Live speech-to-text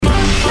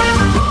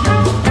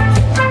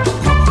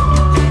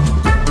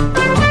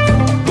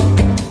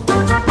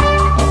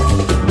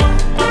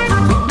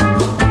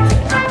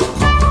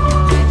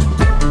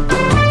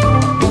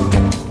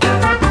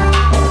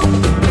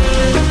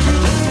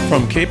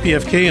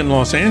KPFK in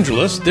Los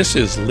Angeles, this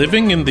is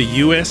Living in the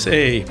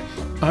USA.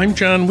 I'm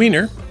John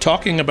Wiener,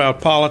 talking about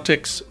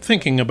politics,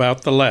 thinking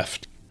about the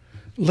left.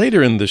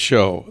 Later in the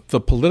show, the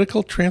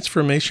political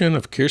transformation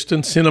of Kyrsten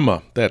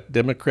Sinema, that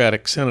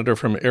Democratic senator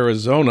from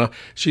Arizona.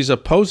 She's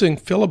opposing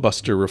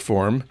filibuster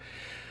reform.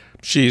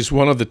 She's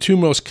one of the two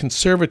most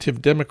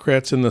conservative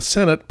Democrats in the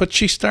Senate, but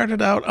she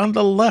started out on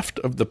the left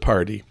of the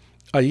party.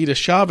 Aida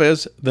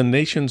Chavez, the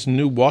nation's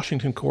new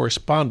Washington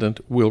correspondent,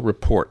 will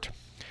report.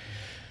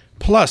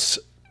 Plus,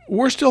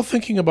 we're still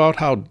thinking about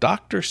how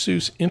Dr.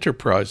 Seuss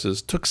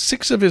Enterprises took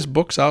 6 of his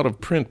books out of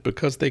print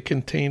because they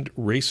contained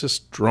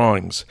racist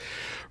drawings.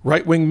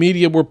 Right-wing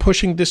media were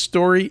pushing this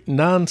story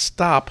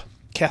nonstop.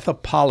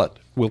 Katha Pollitt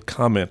will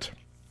comment.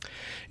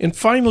 And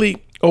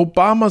finally,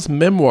 Obama's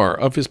memoir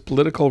of his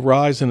political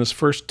rise in his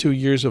first 2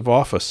 years of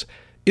office.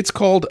 It's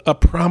called A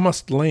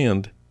Promised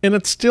Land, and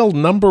it's still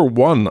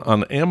 #1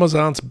 on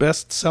Amazon's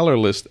bestseller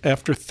list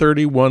after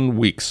 31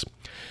 weeks.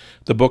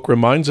 The book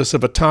reminds us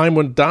of a time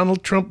when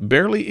Donald Trump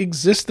barely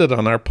existed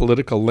on our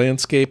political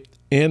landscape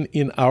and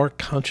in our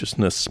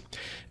consciousness.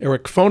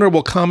 Eric Foner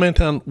will comment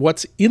on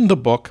what's in the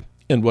book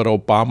and what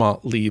Obama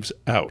leaves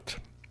out.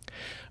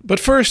 But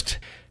first,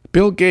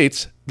 Bill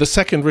Gates, the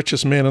second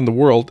richest man in the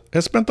world,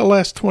 has spent the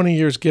last 20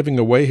 years giving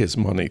away his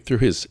money through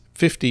his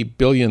 $50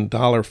 billion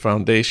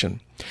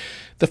foundation.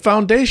 The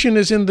foundation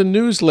is in the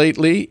news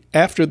lately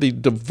after the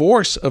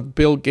divorce of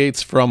Bill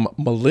Gates from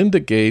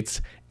Melinda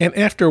Gates and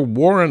after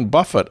Warren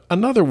Buffett,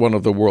 another one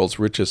of the world's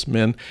richest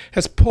men,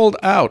 has pulled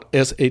out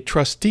as a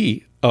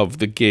trustee of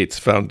the Gates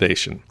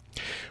Foundation.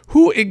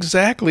 Who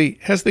exactly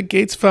has the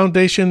Gates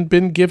Foundation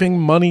been giving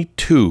money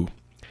to?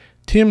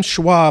 Tim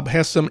Schwab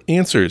has some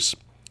answers.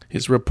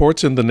 His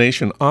reports in The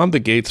Nation on the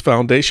Gates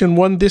Foundation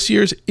won this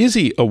year's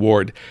Izzy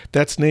Award.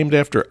 That's named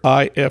after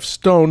I.F.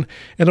 Stone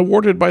and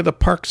awarded by the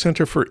Park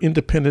Center for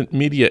Independent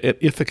Media at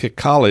Ithaca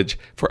College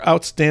for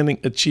outstanding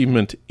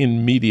achievement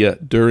in media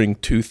during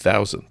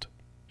 2000.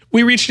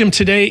 We reached him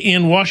today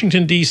in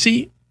Washington,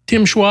 D.C.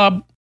 Tim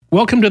Schwab,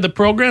 welcome to the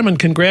program and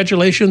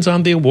congratulations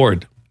on the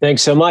award.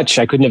 Thanks so much.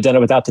 I couldn't have done it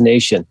without The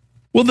Nation.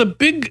 Well, the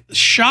big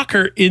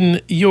shocker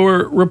in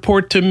your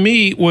report to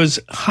me was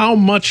how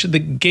much the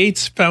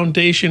Gates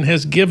Foundation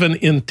has given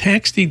in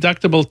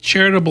tax-deductible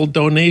charitable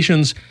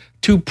donations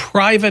to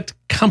private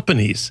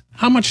companies.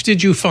 How much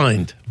did you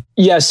find?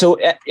 Yeah, so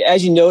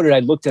as you noted, I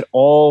looked at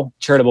all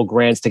charitable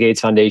grants the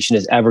Gates Foundation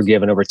has ever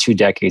given over 2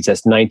 decades.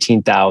 That's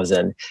 19,000.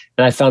 And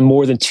I found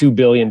more than $2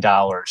 billion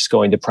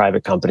going to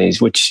private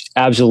companies, which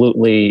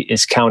absolutely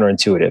is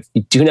counterintuitive.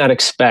 You do not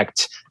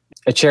expect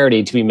a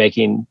charity to be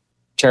making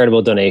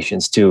charitable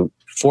donations to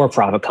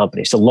for-profit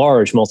companies, to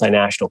large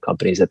multinational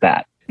companies at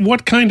that.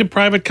 What kind of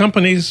private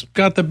companies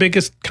got the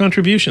biggest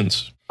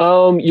contributions?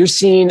 You're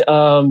seeing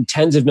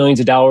tens of millions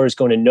of dollars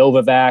going to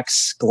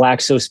Novavax,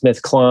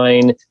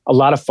 GlaxoSmithKline, a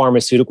lot of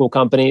pharmaceutical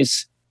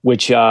companies,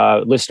 which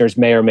listeners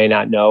may or may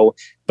not know.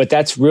 But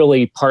that's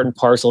really part and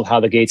parcel of how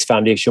the Gates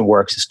Foundation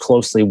works, is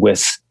closely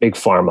with Big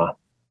Pharma.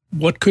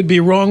 What could be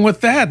wrong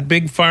with that?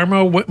 Big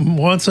Pharma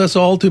wants us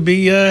all to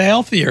be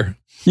healthier.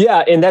 Yeah,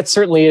 and that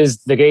certainly is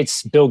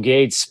Bill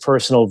Gates'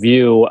 personal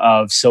view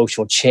of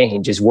social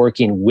change, is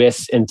working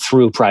with and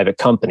through private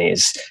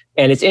companies.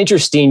 And it's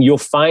interesting, you'll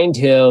find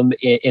him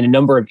in a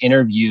number of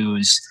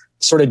interviews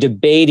sort of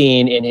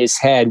debating in his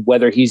head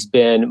whether he's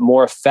been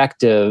more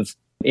effective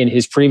in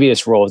his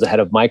previous role as the head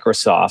of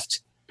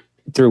Microsoft,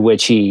 through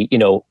which he,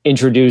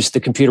 introduced the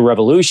computer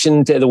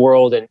revolution to the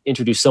world and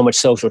introduced so much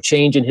social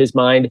change in his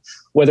mind,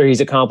 whether he's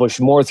accomplished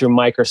more through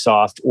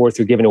Microsoft or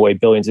through giving away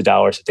billions of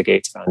dollars at the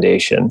Gates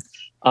Foundation.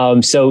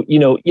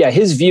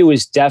 His view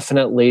is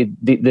definitely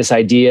this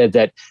idea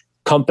that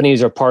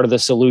companies are part of the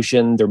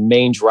solution. They're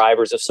main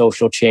drivers of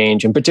social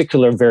change, in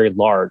particular, very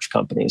large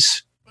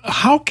companies.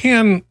 How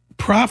can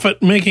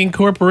profit-making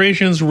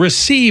corporations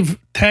receive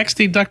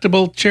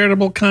tax-deductible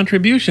charitable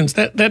contributions?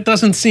 That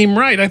doesn't seem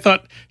right. I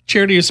thought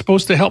charity is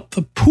supposed to help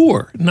the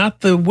poor,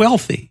 not the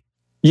wealthy.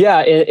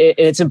 Yeah,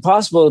 it's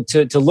impossible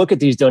to look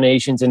at these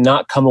donations and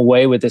not come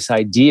away with this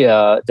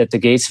idea that the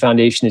Gates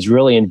Foundation is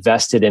really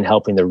invested in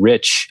helping the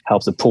rich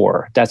help the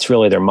poor. That's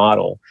really their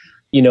model.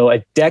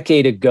 A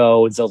decade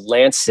ago, The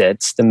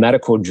Lancet, the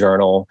medical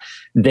journal,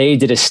 they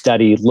did a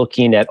study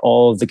looking at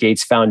all of the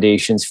Gates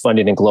Foundation's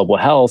funding in global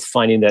health,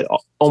 finding that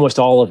almost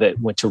all of it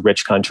went to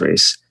rich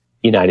countries,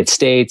 United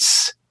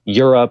States,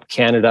 Europe,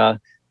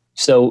 Canada.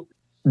 So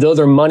though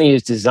their money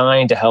is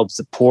designed to help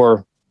the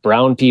poor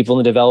brown people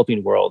in the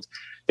developing world,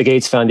 the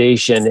Gates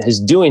Foundation is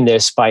doing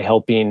this by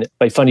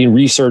funding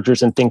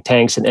researchers and think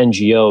tanks and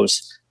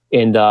NGOs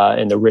in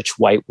the rich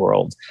white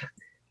world.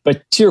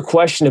 But to your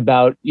question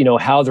about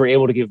how they're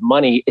able to give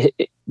money,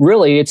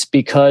 it's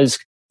because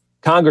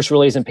Congress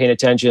really isn't paying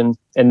attention,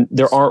 and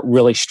there aren't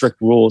really strict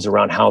rules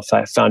around how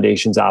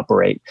foundations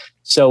operate.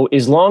 So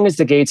as long as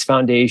the Gates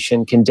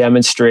Foundation can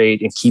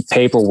demonstrate and keep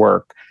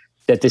paperwork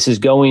that this is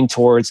going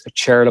towards a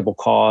charitable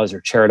cause or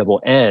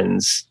charitable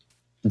ends,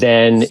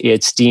 then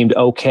it's deemed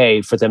okay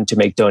for them to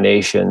make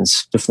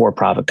donations to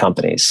for-profit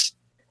companies.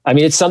 I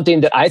mean, it's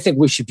something that I think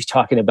we should be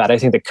talking about. I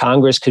think that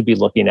Congress could be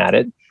looking at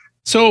it.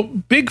 So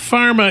Big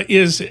Pharma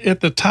is at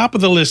the top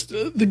of the list.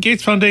 The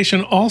Gates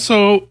Foundation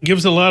also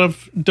gives a lot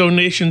of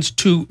donations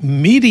to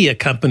media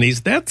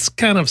companies. That's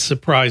kind of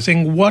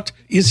surprising. What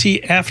is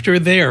he after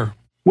there?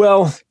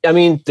 Well, I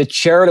mean, the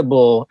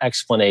charitable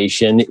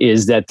explanation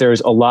is that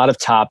there's a lot of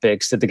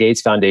topics that the Gates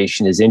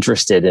Foundation is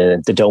interested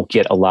in that don't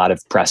get a lot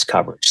of press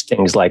coverage,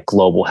 things like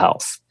global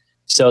health.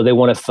 So they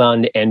want to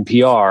fund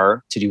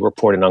NPR to do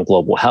reporting on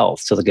global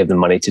health. So they'll give them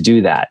money to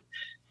do that.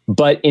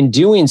 But in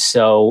doing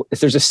so, if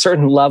there's a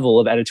certain level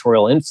of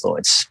editorial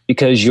influence,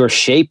 because you're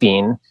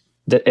shaping,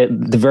 at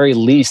the very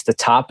least, the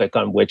topic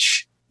on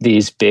which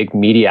these big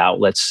media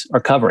outlets are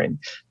covering.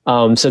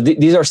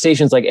 These are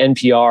stations like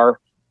NPR,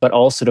 but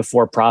also to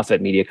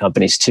for-profit media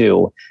companies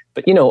too.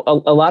 But, you know,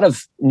 a lot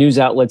of news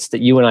outlets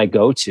that you and I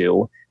go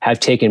to have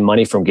taken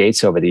money from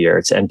Gates over the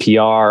years. It's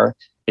NPR,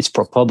 it's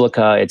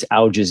ProPublica, it's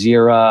Al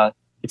Jazeera,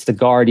 it's The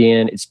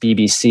Guardian, it's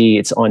BBC,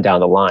 it's on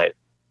down the line.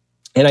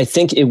 And I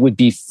think it would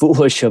be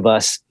foolish of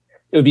us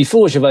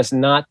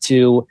not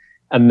to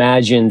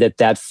imagine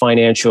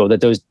that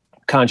those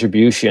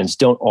contributions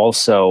don't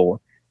also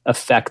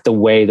affect the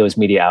way those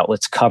media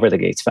outlets cover the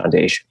Gates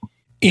Foundation.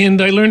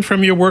 And I learned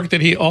from your work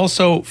that he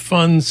also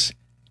funds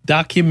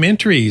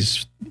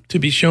documentaries to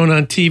be shown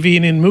on TV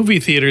and in movie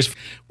theaters.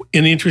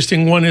 An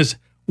interesting one is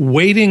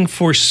Waiting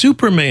for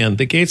Superman.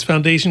 The Gates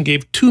Foundation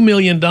gave $2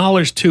 million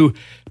to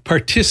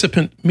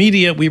Participant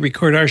Media. We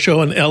record our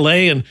show in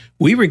LA, and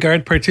we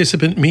regard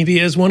Participant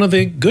Media as one of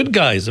the good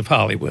guys of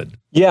Hollywood.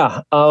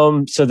 Yeah.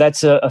 So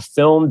that's a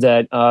film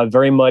that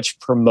very much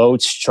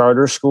promotes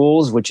charter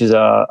schools, which is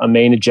a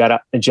main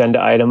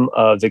agenda item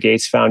of the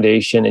Gates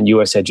Foundation and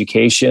U.S.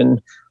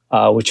 education,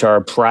 which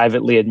are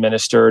privately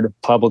administered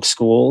public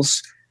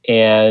schools.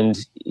 And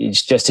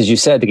it's just as you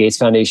said, the Gates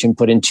Foundation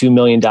put in $2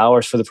 million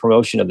for the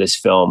promotion of this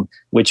film,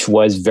 which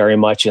was very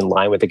much in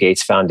line with the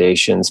Gates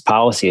Foundation's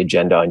policy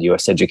agenda on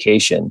U.S.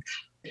 education.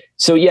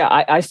 So,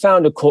 yeah, I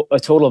found a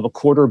total of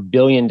 $250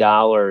 million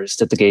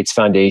that the Gates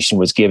Foundation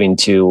was giving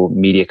to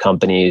media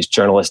companies,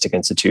 journalistic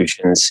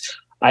institutions.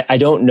 I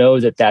don't know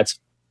that that's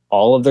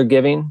all of their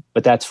giving,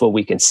 but that's what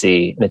we can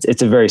see. And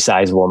it's a very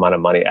sizable amount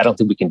of money. I don't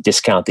think we can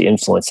discount the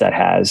influence that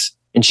has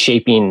in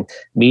shaping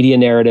media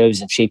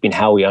narratives and shaping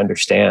how we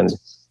understand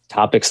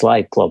topics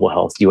like global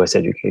health, U.S.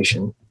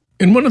 education.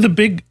 And one of the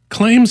big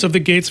claims of the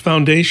Gates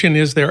Foundation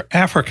is their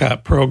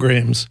Africa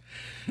programs.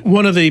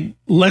 One of the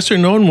lesser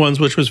known ones,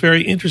 which was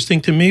very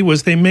interesting to me,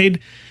 was they made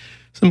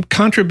some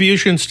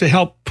contributions to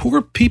help poor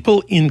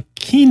people in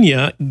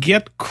Kenya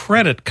get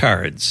credit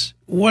cards.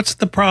 What's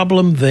the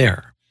problem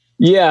there?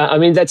 Yeah, I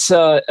mean, that's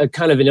a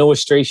kind of an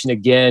illustration,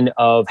 again,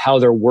 of how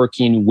they're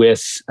working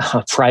with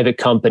private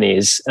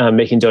companies,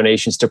 making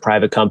donations to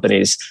private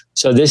companies.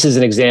 So this is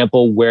an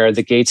example where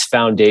the Gates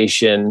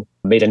Foundation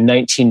made a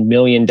 $19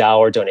 million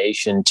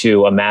donation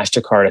to a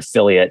MasterCard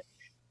affiliate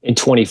in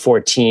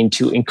 2014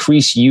 to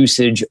increase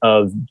usage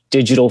of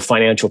digital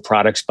financial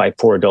products by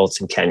poor adults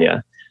in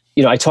Kenya.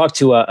 You know, I talked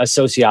to a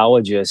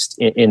sociologist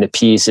in the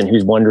piece, and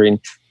who's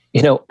wondering,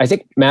 you know, I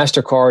think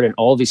MasterCard and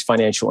all these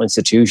financial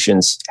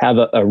institutions have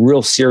a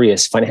real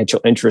serious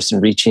financial interest in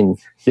reaching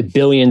the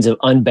billions of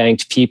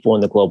unbanked people in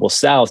the global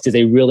South. Do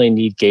they really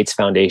need Gates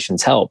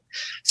Foundation's help?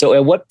 So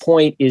at what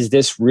point is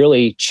this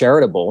really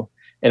charitable?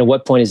 And at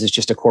what point is this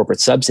just a corporate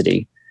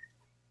subsidy?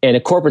 And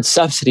a corporate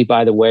subsidy,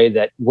 by the way,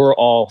 that we're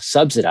all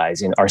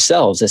subsidizing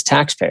ourselves as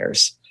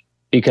taxpayers,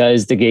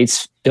 because Bill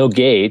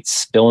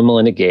and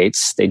Melinda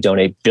Gates, they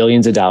donate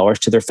billions of dollars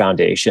to their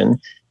foundation,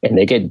 and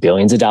they get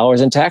billions of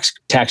dollars in tax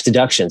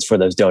deductions for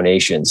those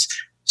donations.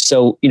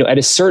 So, you know, at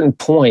a certain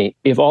point,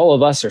 if all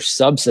of us are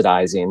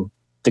subsidizing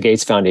the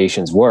Gates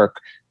Foundation's work,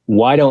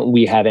 why don't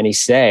we have any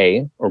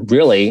say, or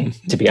really,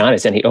 to be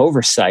honest, any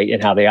oversight in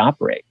how they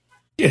operate?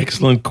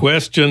 Excellent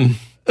question.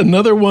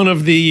 Another one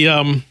of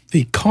the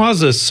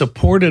causes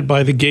supported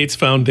by the Gates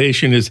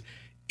Foundation is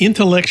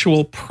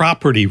intellectual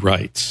property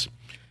rights.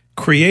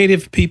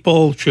 Creative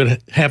people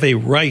should have a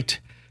right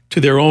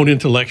to their own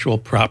intellectual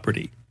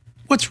property.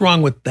 What's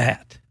wrong with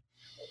that?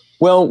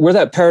 Well, where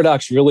that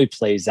paradox really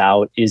plays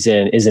out is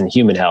in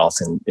human health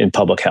and in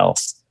public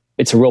health.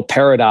 It's a real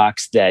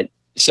paradox that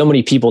so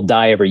many people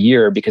die every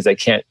year because they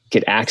can't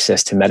get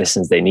access to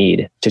medicines they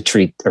need to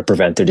treat or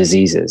prevent their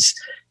diseases.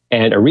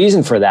 And a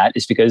reason for that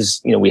is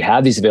because, you know, we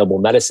have these available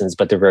medicines,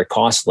 but they're very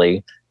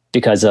costly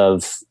because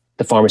of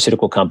the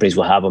pharmaceutical companies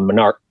will have a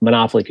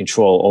monopoly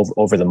control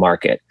over the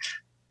market.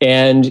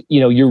 And,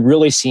 you know, you're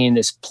really seeing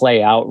this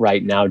play out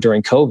right now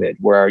during COVID,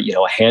 where, you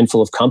know, a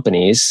handful of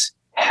companies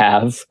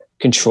have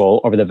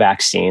control over the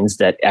vaccines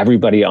that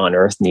everybody on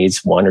Earth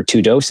needs 1 or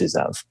 2 doses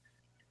of.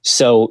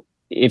 So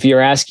if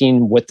you're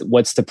asking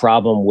what's the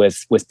problem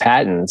with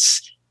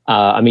patents,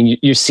 I mean,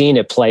 you're seeing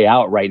it play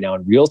out right now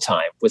in real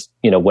time with,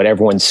 you know, what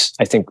everyone's,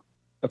 I think,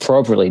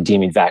 appropriately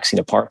deeming vaccine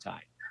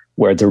apartheid,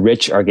 where the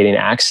rich are getting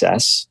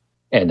access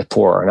and the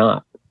poor are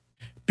not.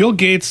 Bill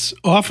Gates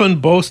often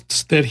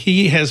boasts that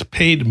he has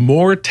paid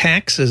more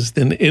taxes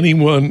than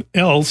anyone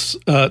else,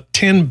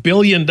 $10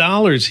 billion,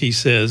 he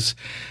says.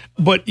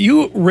 But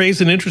you raise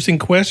an interesting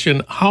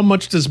question. How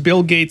much does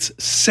Bill Gates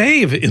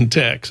save in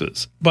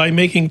taxes by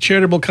making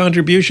charitable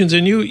contributions?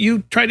 And you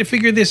try to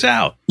figure this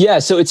out. Yeah,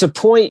 so it's a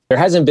point. There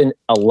hasn't been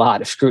a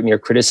lot of scrutiny or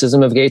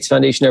criticism of Gates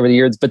Foundation over the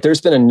years, but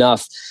there's been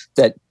enough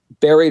that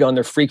buried on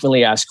their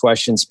frequently asked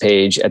questions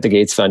page at the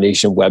Gates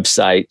Foundation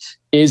website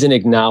is an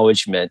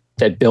acknowledgement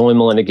that Bill and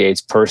Melinda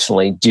Gates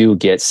personally do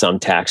get some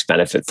tax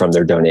benefit from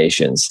their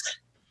donations.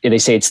 And they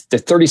say it's the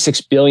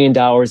 $36 billion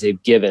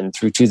they've given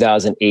through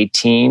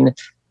 2018.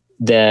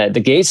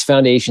 The Gates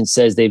Foundation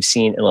says they've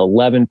seen an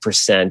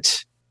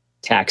 11%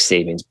 tax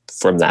savings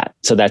from that.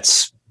 So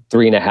that's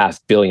 $3.5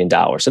 billion.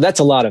 So that's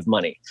a lot of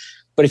money.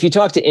 But if you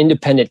talk to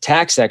independent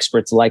tax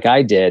experts like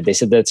I did, they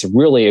said that's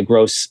really a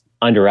gross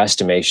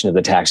underestimation of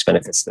the tax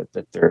benefits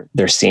that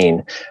they're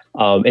seeing.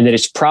 And that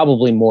it's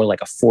probably more like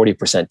a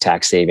 40%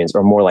 tax savings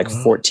or more like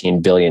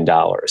 $14 billion.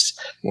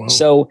 Wow.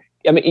 So,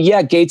 I mean,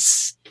 yeah,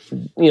 Gates,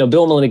 Bill and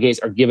Melinda Gates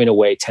are giving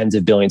away tens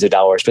of billions of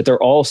dollars, but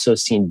they're also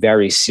seeing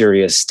very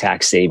serious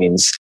tax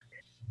savings.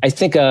 I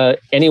think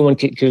anyone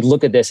could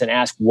look at this and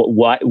ask,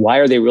 why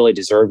are they really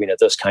deserving of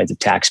those kinds of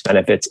tax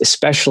benefits,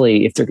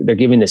 especially if they're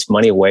giving this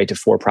money away to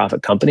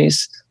for-profit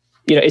companies?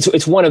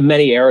 It's one of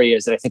many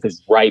areas that I think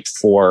is ripe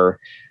for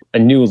a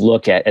new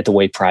look at the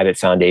way private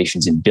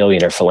foundations and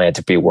billionaire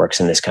philanthropy works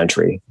in this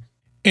country.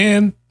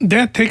 And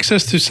that takes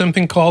us to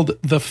something called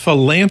the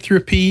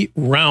Philanthropy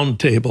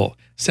Roundtable.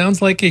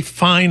 Sounds like a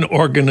fine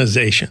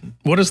organization.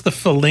 What does the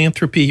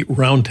Philanthropy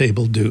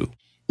Roundtable do?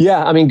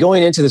 Yeah, I mean,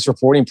 going into this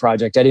reporting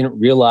project, I didn't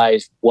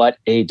realize what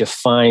a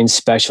defined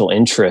special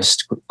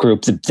interest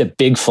group the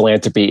big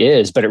philanthropy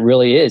is, but it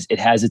really is. It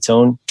has its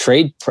own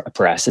trade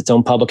press, its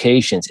own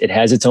publications. It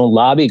has its own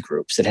lobby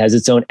groups. It has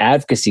its own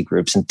advocacy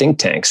groups and think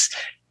tanks.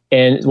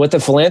 And what the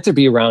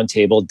Philanthropy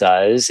Roundtable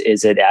does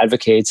is it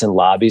advocates and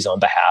lobbies on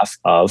behalf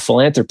of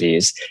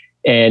philanthropies.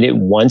 And it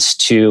wants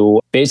to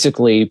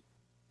basically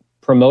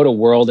promote a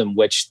world in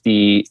which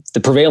the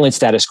prevailing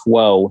status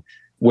quo,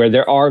 where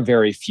there are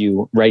very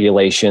few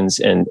regulations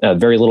and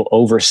very little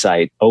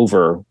oversight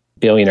over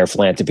billionaire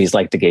philanthropies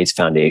like the Gates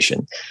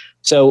Foundation.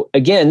 So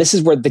again, this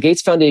is where the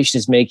Gates Foundation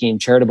is making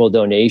charitable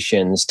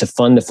donations to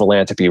fund the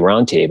Philanthropy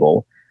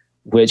Roundtable,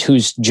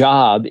 whose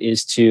job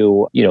is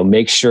to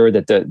make sure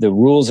that the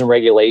rules and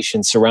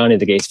regulations surrounding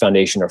the Gates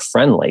Foundation are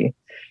friendly.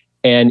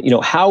 And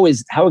how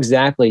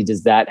exactly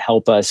does that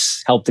help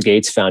the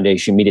Gates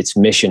Foundation meet its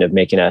mission of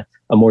making a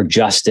more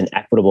just and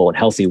equitable and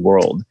healthy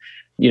world?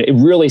 It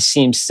really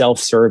seems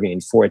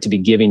self-serving for it to be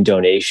giving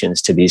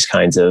donations to these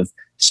kinds of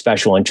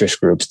special interest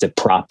groups that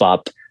prop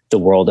up the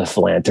world of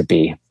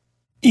philanthropy.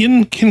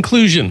 In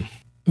conclusion,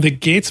 the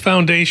Gates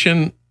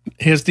Foundation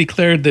has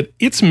declared that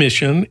its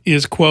mission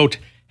is, quote,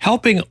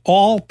 helping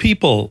all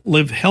people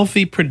live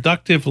healthy,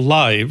 productive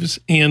lives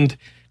and,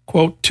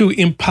 quote, to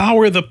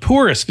empower the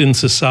poorest in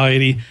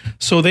society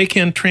so they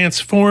can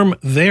transform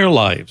their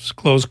lives,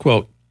 close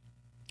quote.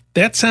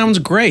 That sounds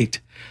great.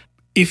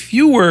 If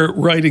you were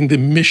writing the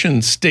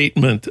mission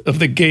statement of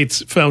the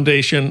Gates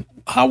Foundation,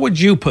 how would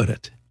you put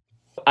it?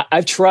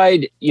 I've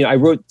tried, I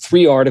wrote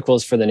 3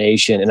 articles for The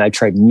Nation, and I've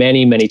tried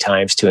many, many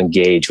times to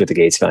engage with the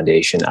Gates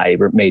Foundation. I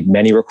made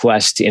many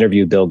requests to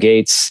interview Bill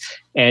Gates,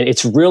 and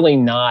it's really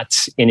not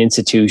an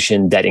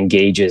institution that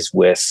engages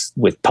with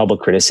public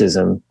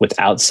criticism, with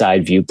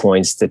outside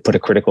viewpoints that put a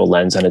critical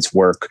lens on its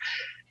work.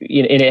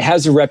 And it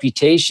has a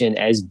reputation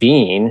as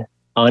being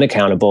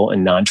unaccountable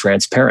and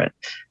non-transparent.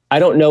 I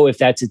don't know if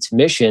that's its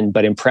mission,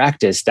 but in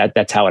practice,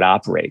 that's how it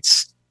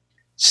operates.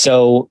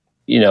 So,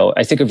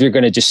 I think if you're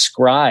going to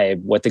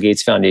describe what the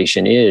Gates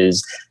Foundation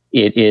is,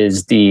 it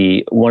is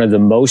one of the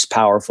most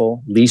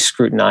powerful, least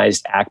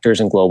scrutinized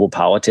actors in global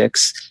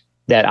politics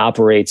that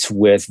operates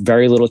with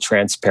very little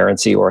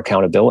transparency or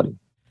accountability.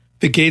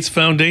 The Gates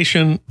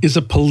Foundation is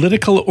a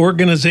political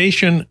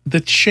organization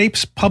that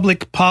shapes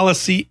public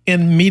policy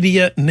and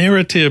media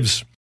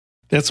narratives.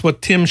 That's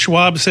what Tim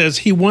Schwab says.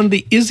 He won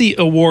the Izzy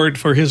Award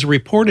for his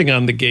reporting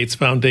on the Gates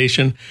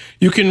Foundation.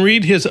 You can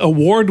read his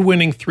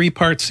award-winning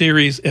 3-part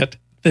series at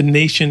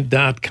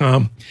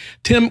thenation.com.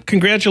 Tim,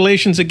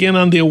 congratulations again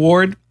on the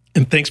award,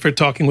 and thanks for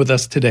talking with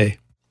us today.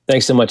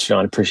 Thanks so much,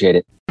 John. Appreciate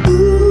it.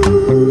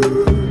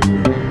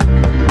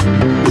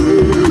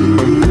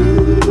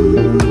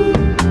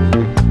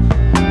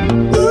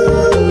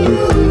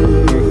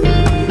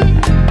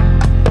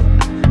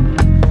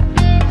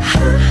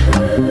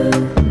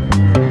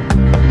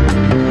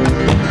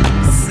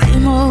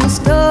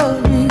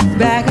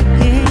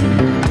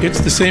 It's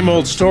the same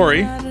old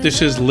story.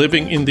 This is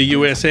Living in the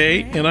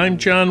USA, and I'm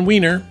John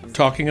Wiener,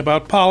 talking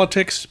about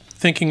politics,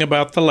 thinking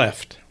about the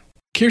left.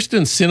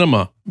 Kyrsten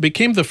Sinema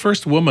became the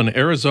first woman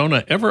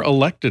Arizona ever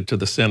elected to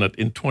the Senate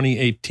in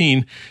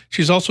 2018.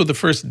 She's also the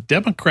first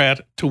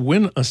Democrat to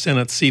win a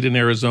Senate seat in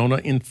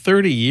Arizona in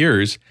 30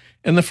 years,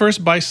 and the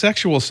first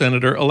bisexual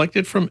senator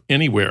elected from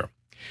anywhere.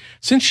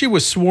 Since she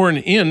was sworn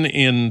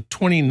in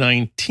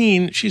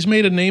 2019, she's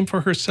made a name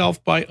for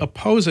herself by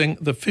opposing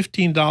the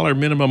 $15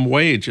 minimum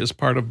wage as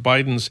part of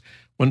Biden's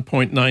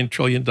 $1.9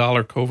 trillion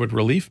COVID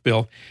relief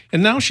bill.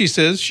 And now she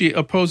says she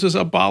opposes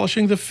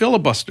abolishing the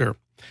filibuster.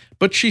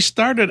 But she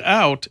started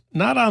out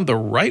not on the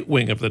right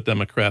wing of the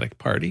Democratic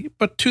Party,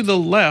 but to the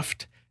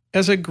left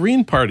as a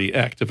Green Party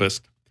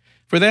activist.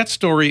 For that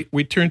story,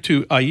 we turn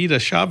to Aida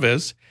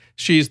Chavez.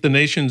 She's the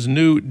nation's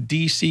new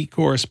D.C.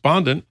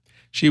 correspondent.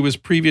 She was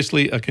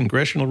previously a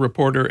congressional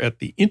reporter at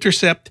The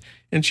Intercept,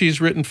 and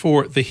she's written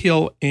for The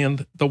Hill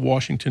and The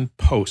Washington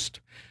Post.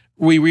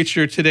 We reached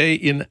her today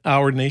in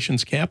our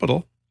nation's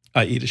capital.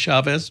 Aida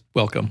Chavez,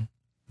 welcome.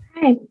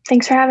 Hi,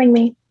 thanks for having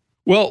me.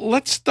 Well,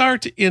 let's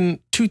start in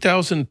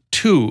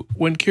 2002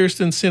 when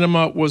Kyrsten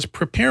Sinema was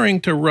preparing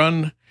to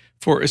run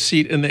for a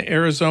seat in the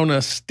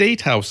Arizona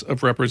State House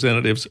of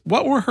Representatives.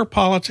 What were her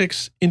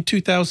politics in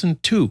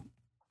 2002?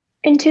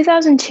 In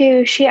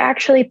 2002, she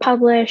actually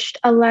published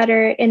a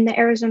letter in the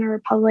Arizona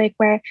Republic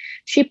where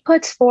she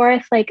puts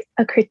forth like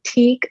a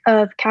critique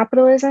of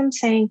capitalism,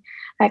 saying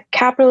that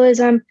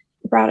capitalism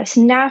brought us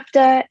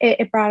NAFTA,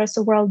 it brought us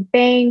the World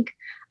Bank,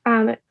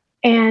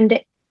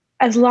 and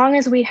as long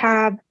as we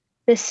have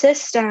this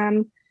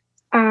system,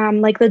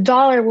 like the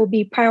dollar will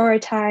be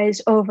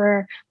prioritized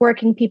over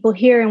working people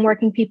here and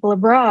working people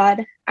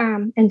abroad.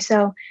 And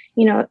so,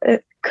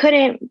 it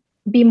couldn't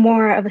be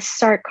more of a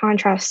stark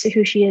contrast to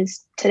who she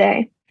is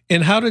today.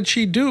 And how did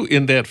she do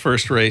in that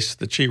first race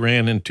that she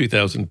ran in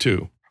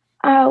 2002?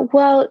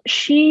 Well,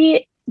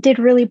 she did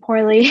really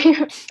poorly.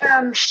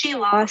 She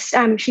lost.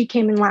 She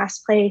came in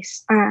last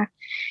place.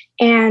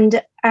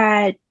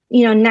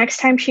 Next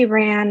time she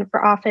ran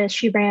for office,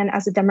 she ran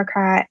as a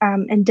Democrat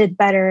and did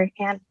better.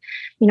 And,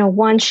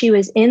 once she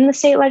was in the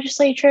state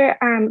legislature,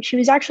 she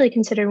was actually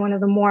considered one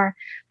of the more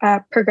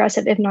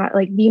progressive, if not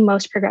like the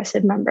most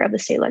progressive member of the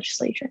state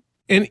legislature.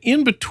 And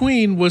in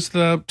between was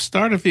the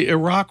start of the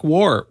Iraq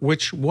War,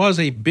 which was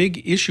a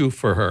big issue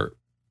for her.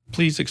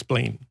 Please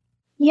explain.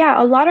 Yeah,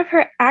 a lot of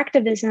her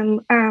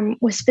activism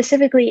was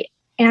specifically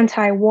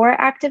anti-war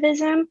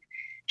activism.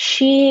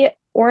 She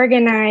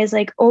organized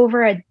like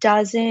over a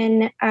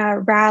dozen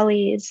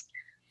rallies,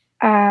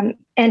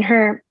 and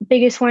her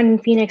biggest one in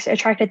Phoenix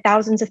attracted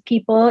thousands of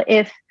people.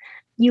 If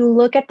you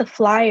look at the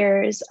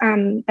flyers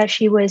that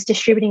she was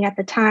distributing at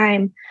the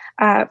time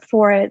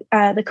for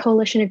the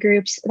coalition of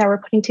groups that were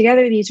putting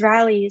together these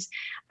rallies,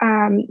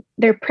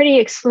 they're pretty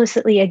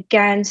explicitly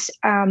against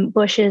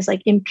Bush's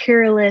like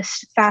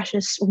imperialist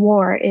fascist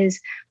war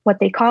is what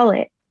they call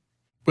it.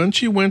 When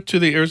she went to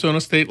the Arizona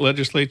State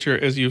Legislature,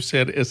 as you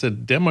said, as a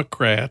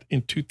Democrat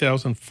in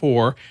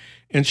 2004,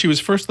 and she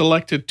was first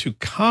elected to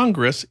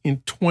Congress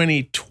in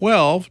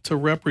 2012 to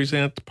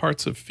represent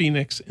parts of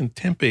Phoenix and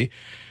Tempe.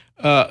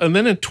 And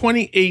then in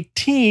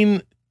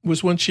 2018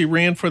 was when she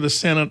ran for the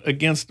Senate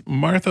against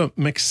Martha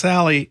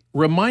McSally.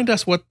 Remind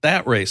us what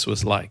that race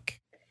was like.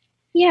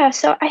 Yeah,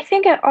 so I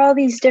think at all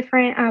these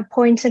different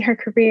points in her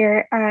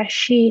career,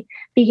 she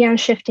began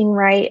shifting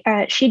right.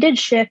 She did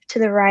shift to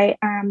the right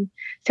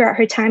throughout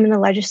her time in the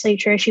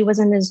legislature. She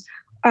wasn't as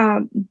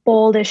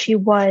bold as she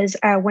was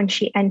when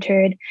she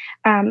entered.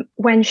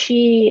 When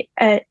she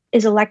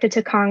is elected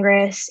to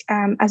Congress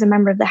as a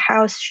member of the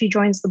House, she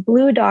joins the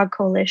Blue Dog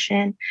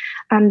Coalition.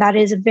 That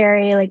is a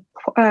very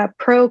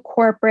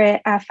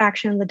pro-corporate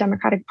faction of the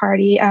Democratic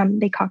Party.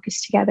 They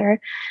caucus together,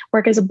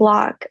 work as a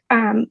bloc.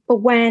 But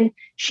when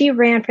she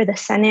ran for the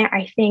Senate,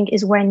 I think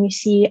is when you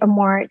see a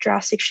more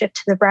drastic shift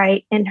to the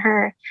right in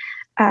her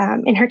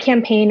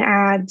campaign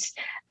ads.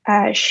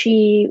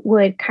 She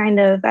would kind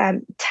of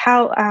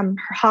tout her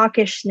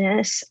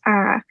hawkishness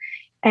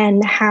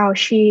and how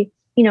she,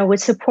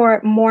 would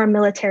support more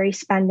military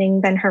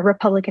spending than her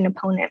Republican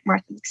opponent,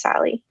 Martha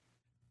McSally.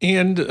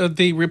 And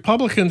the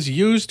Republicans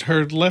used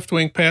her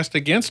left-wing past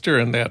against her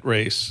in that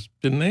race,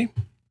 didn't they?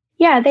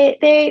 Yeah,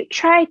 they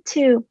tried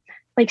to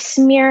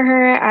smear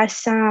her as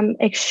some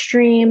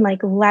extreme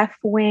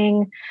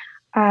left-wing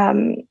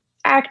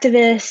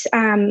activist.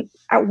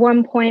 At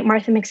one point,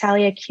 Martha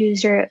McSally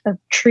accused her of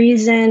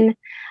treason.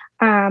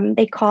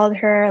 They called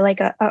her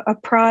a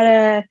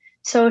Prada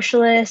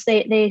socialist.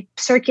 They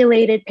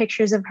circulated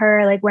pictures of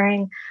her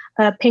wearing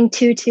a pink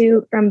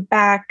tutu from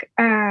back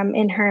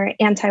in her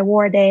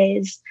anti-war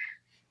days.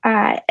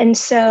 And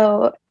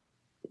so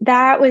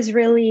that was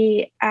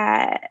really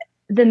the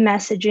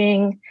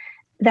messaging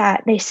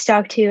that they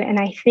stuck to. And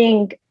I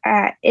think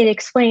it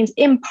explains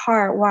in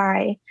part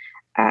why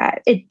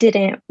it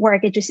didn't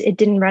work. It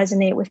didn't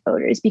resonate with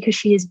voters because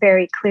she is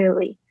very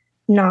clearly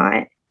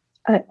not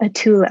a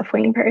too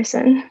left-wing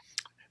person.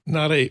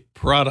 Not a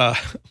Prada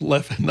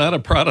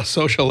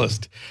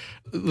socialist.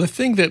 The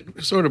thing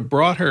that sort of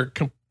brought her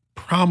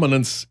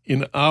prominence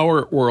in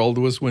our world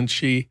was when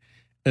she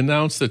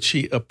announced that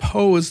she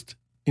opposed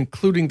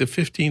including the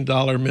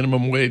 $15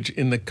 minimum wage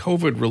in the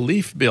COVID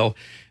relief bill.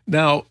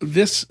 Now,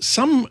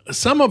 some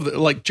of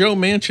the, Joe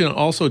Manchin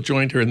also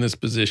joined her in this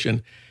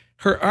position.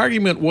 Her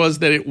argument was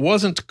that it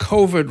wasn't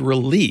COVID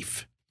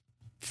relief.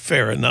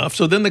 Fair enough.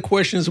 So then the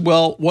question is,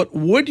 well, what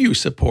would you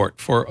support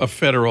for a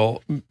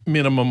federal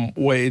minimum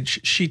wage?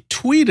 She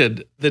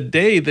tweeted the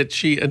day that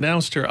she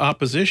announced her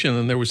opposition,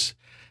 and there was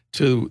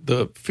to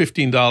the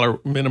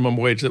 $15 minimum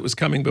wage that was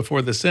coming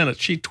before the Senate.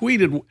 She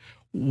tweeted,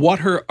 what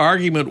her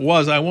argument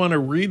was. I want to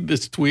read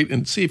this tweet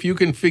and see if you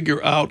can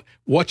figure out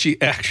what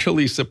she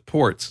actually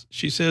supports.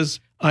 She says,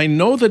 "I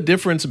know the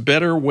difference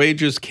better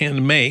wages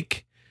can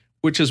make,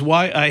 which is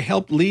why I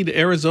helped lead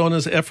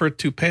Arizona's effort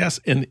to pass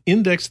an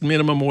indexed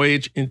minimum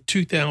wage in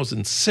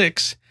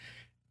 2006,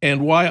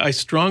 and why I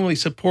strongly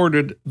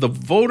supported the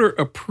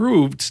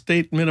voter-approved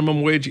state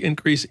minimum wage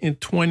increase in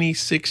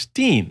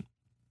 2016.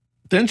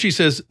 Then she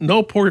says,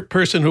 no poor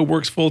person who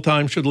works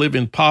full-time should live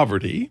in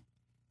poverty.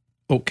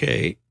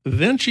 Okay.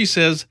 Then she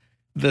says,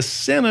 the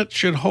Senate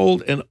should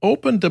hold an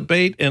open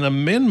debate and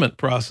amendment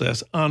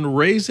process on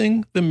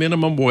raising the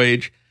minimum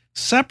wage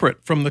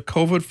separate from the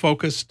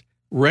COVID-focused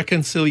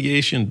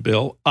reconciliation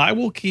bill. I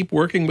will keep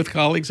working with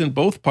colleagues in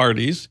both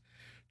parties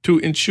to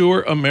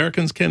ensure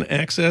Americans can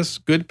access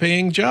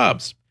good-paying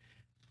jobs."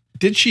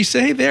 Did she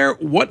say there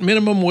what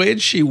minimum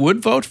wage she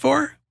would vote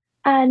for?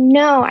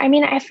 No, I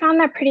mean, I found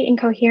that pretty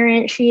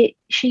incoherent. She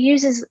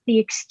uses the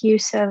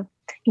excuse of,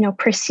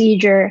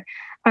 procedure,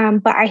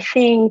 but I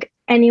think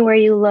anywhere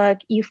you look,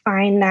 you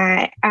find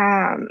that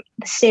the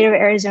state of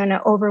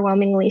Arizona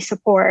overwhelmingly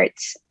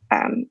supports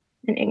an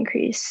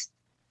increase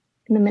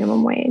in the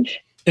minimum wage.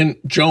 And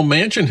Joe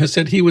Manchin has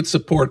said he would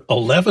support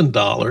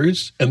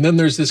 $11. And then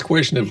there's this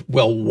question of,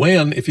 well,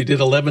 when, if you did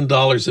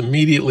 $11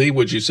 immediately,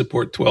 would you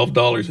support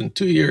 $12 in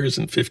 2 years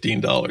and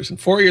 $15 in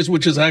 4 years,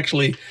 which is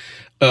actually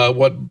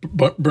what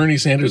Bernie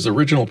Sanders'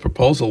 original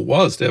proposal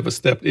was, to have a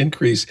stepped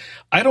increase.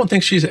 I don't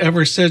think she's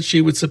ever said she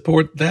would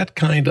support that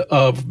kind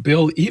of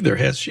bill either,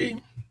 has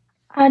she?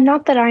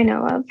 Not that I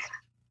know of.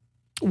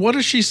 What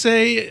does she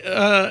say?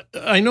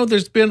 I know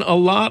there's been a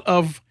lot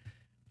of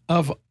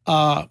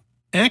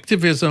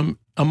activism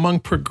among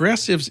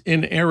progressives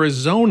in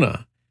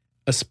Arizona,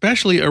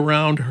 especially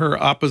around her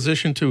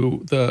opposition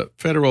to the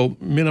federal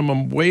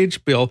minimum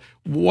wage bill.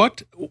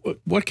 What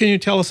can you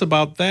tell us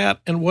about that?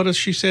 And what has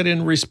she said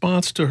in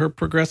response to her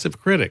progressive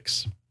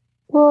critics?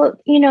 Well,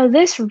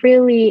 this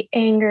really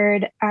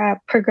angered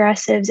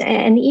progressives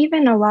and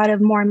even a lot of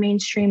more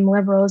mainstream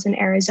liberals in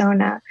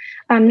Arizona,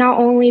 not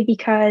only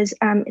because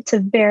it's a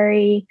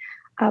very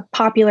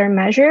popular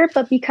measure,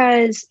 but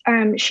because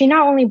she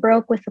not only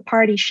broke with the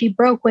party, she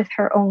broke with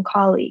her own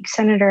colleague.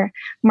 Senator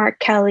Mark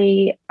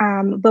Kelly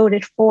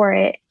voted for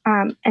it.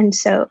 And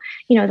so,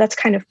 that's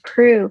kind of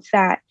proof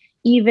that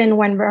even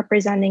when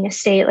representing a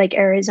state like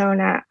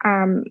Arizona,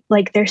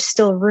 there's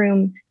still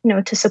room,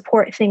 to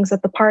support things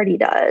that the party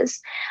does.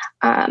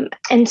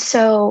 And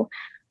so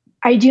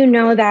I do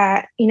know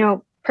that,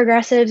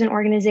 progressives and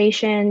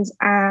organizations,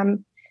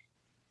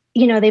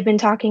 they've been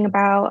talking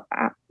about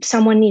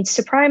someone needs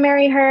to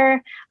primary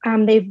her.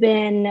 They've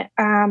been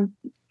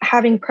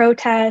having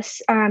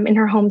protests in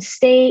her home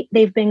state.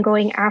 They've been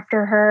going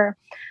after her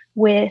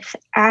with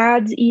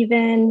ads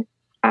even.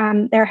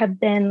 There have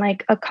been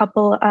a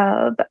couple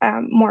of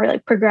more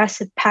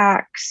progressive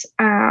PACs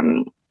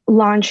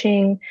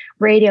launching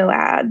radio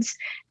ads.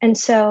 And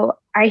so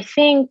I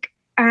think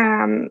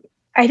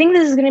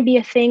this is going to be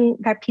a thing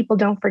that people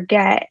don't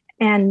forget,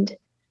 and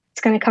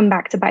it's going to come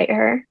back to bite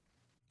her.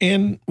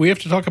 And we have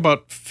to talk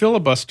about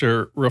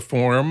filibuster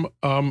reform.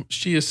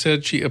 She has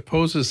said she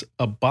opposes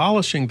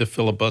abolishing the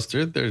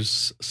filibuster.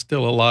 There's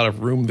still a lot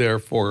of room there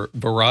for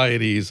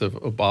varieties of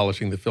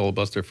abolishing the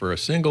filibuster for a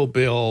single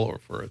bill or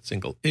for a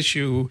single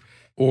issue,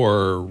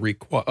 or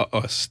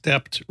a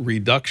stepped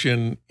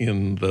reduction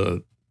in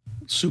the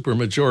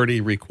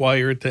supermajority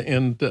required to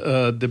end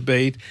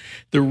debate.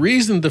 The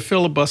reason the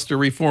filibuster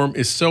reform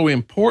is so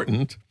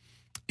important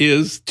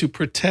is to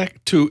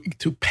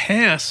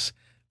pass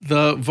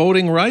the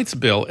voting rights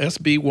bill,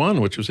 SB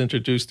 1, which was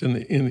introduced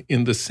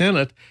in the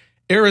Senate.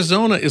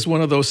 Arizona is one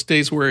of those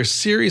states where a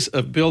series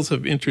of bills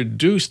have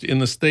introduced in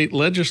the state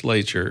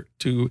legislature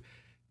to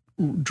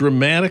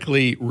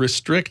dramatically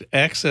restrict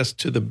access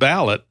to the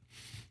ballot.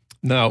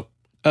 Now,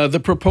 the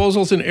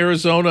proposals in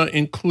Arizona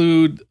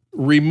include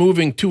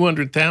removing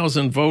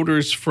 200,000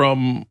 voters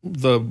from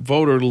the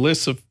voter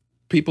lists of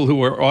people who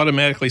were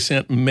automatically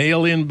sent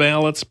mail-in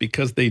ballots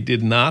because they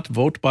did not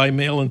vote by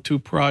mail in 2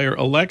 prior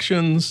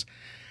elections.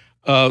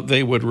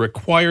 They would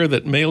require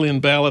that mail-in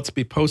ballots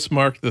be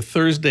postmarked the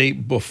Thursday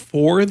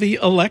before the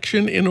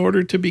election in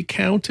order to be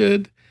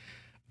counted.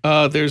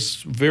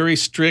 There's very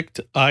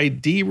strict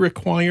ID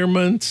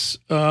requirements.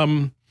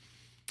 So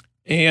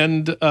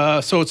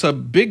it's a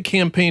big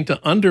campaign to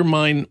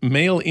undermine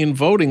mail-in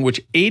voting,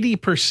 which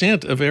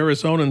 80% of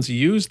Arizonans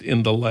used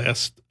in the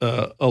last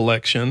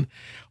election.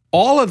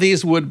 All of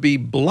these would be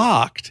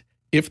blocked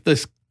if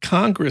the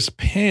Congress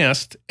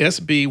passed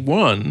SB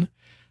 1.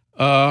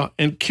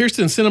 And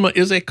Kyrsten Sinema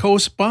is a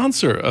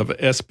co-sponsor of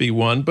SB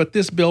 1, but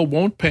this bill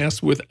won't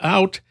pass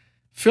without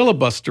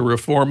filibuster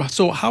reform.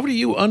 So how do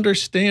you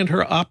understand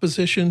her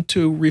opposition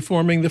to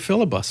reforming the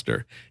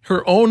filibuster?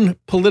 Her own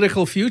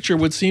political future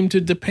would seem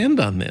to depend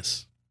on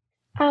this.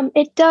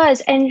 It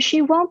does. And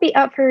she won't be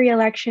up for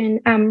re-election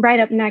right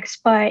up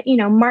next, but,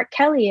 Mark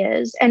Kelly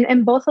is.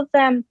 And both of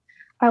them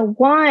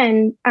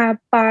won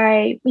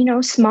by,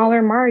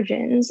 smaller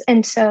margins.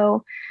 And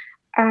so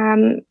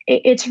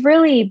it's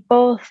really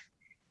both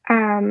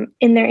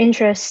in their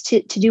interest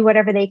to do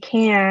whatever they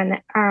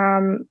can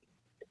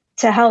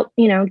to help,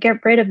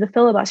 get rid of the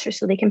filibuster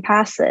so they can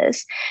pass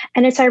this.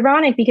 And it's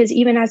ironic because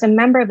even as a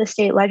member of the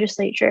state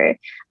legislature,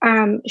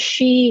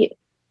 she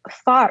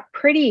fought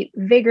pretty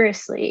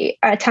vigorously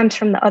attempts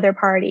from the other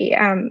party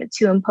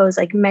to impose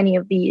like many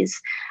of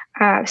these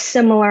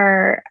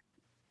similar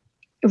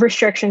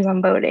restrictions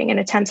on voting and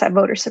attempts at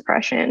voter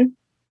suppression.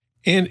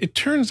 And it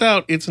turns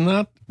out it's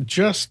not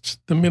just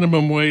the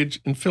minimum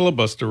wage and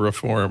filibuster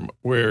reform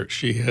where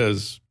she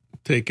has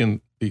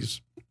taken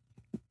these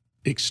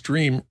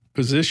extreme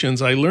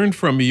positions. I learned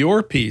from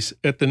your piece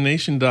at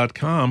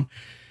thenation.com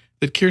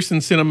that Kyrsten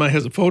Sinema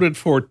has voted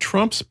for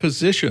Trump's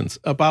positions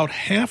about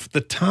half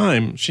the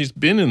time she's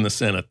been in the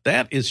Senate.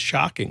 That is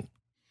shocking.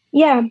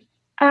 Yeah.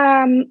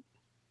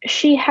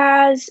 She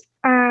has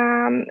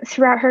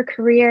throughout her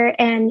career,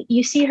 and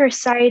you see her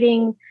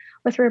siding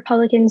with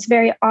Republicans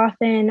very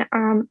often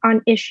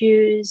on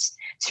issues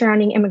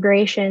surrounding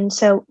immigration.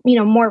 So,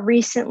 more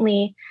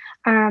recently,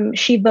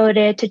 she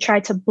voted to try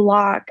to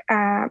block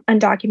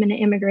undocumented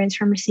immigrants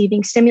from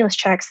receiving stimulus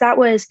checks. That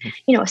was,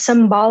 a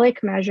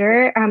symbolic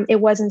measure.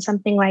 It wasn't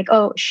something like,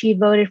 oh, she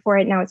voted for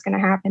it, now it's going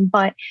to happen.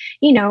 But,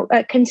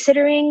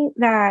 considering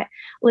that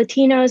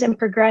Latinos and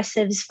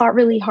progressives fought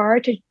really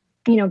hard to,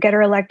 get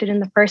her elected in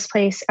the first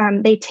place,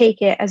 they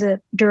take it as a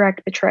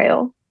direct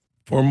betrayal.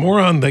 For more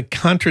on the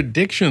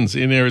contradictions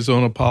in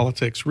Arizona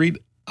politics, read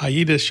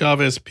Aida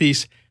Chavez's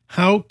piece,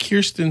 How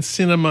Kyrsten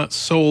Sinema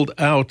Sold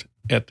Out,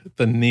 at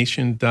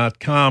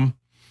thenation.com.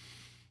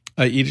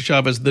 Aida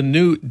Chavez, the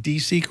new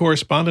D.C.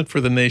 correspondent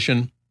for The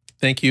Nation.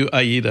 Thank you,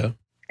 Aida.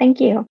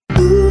 Thank you.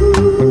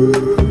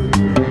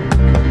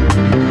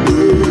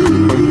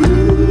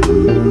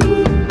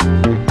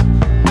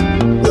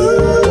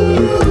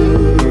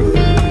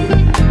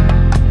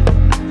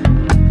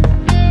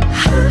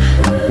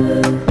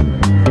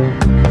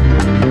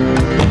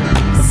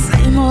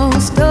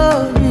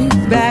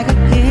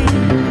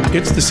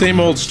 It's the same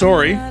old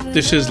story.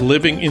 This is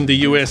Living in the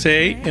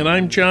USA, and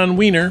I'm John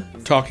Wiener,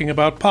 talking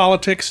about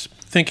politics,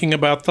 thinking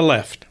about the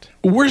left.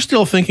 We're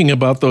still thinking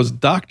about those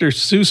Dr.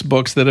 Seuss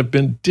books that have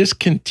been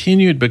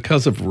discontinued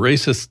because of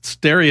racist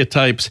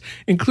stereotypes,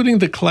 including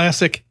the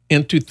classic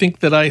And to Think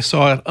That I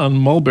Saw It on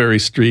Mulberry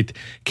Street.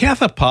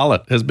 Katha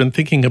Pollitt has been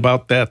thinking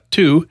about that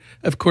too.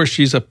 Of course,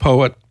 she's a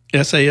poet,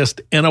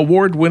 essayist, and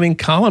award-winning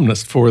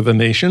columnist for The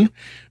Nation.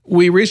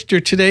 We reached her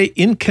today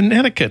in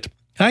Connecticut.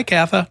 Hi,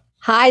 Katha.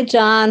 Hi,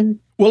 John.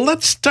 Well,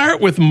 let's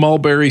start with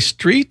Mulberry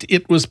Street.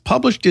 It was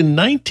published in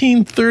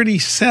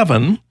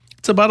 1937.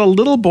 It's about a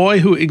little boy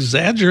who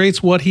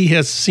exaggerates what he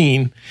has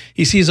seen.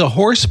 He sees a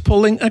horse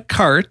pulling a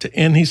cart,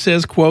 and he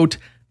says, quote,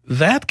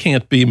 "That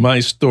can't be my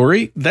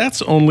story.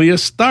 That's only a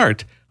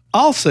start.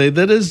 I'll say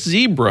that a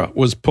zebra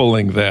was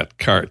pulling that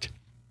cart."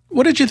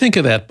 What did you think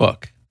of that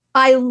book?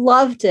 I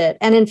loved it.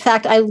 And in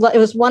fact, it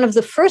was one of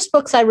the first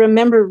books I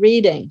remember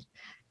reading.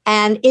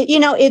 And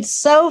it's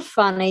so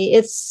funny.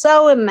 It's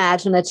so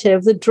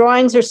imaginative. The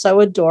drawings are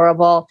so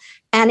adorable.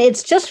 And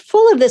it's just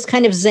full of this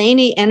kind of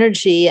zany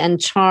energy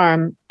and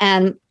charm.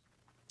 And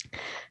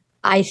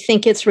I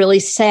think it's really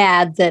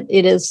sad that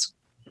it is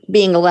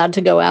being allowed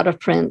to go out of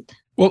print.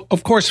 Well,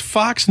 of course,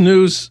 Fox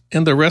News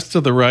and the rest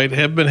of the right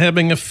have been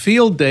having a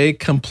field day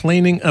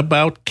complaining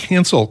about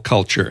cancel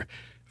culture.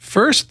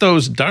 First,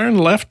 those darn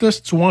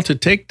leftists want to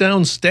take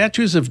down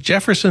statues of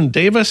Jefferson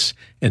Davis,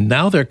 and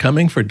now they're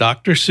coming for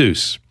Dr.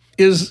 Seuss.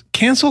 Is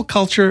cancel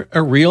culture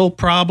a real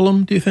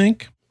problem, do you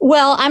think?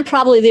 Well, I'm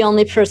probably the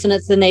only person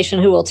at The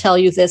Nation who will tell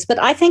you this,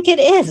 but I think it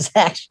is,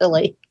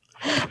 actually.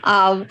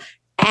 And,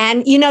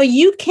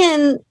 you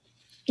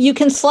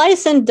can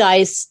slice and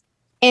dice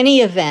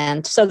any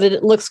event so that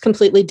it looks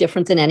completely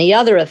different than any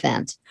other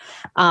event.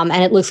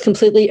 And it looks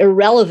completely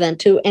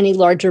irrelevant to any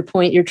larger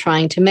point you're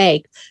trying to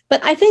make.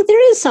 But I think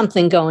there is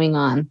something going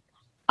on.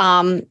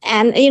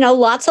 And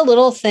lots of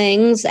little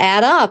things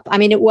add up. I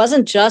mean, it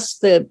wasn't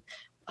just the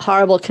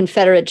horrible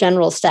Confederate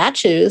general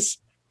statues.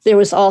 There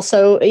was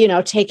also,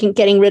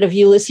 getting rid of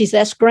Ulysses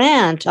S.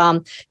 Grant,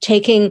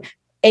 taking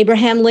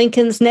Abraham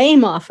Lincoln's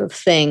name off of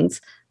things.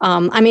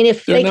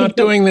 If they're not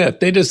doing that,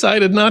 they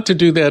decided not to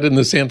do that in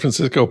the San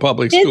Francisco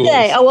public schools. Did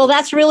they? Oh, well,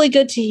 that's really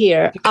good to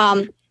hear.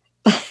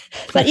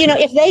 But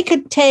if they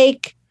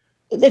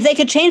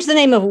could change the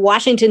name of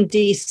Washington,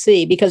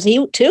 D.C., because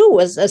he too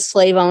was a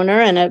slave owner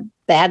and a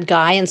bad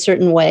guy in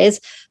certain ways,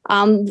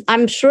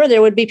 I'm sure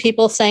there would be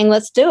people saying,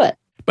 let's do it.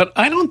 But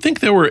I don't think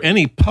there were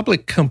any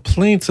public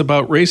complaints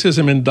about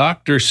racism in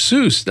Dr.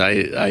 Seuss.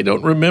 I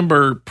don't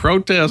remember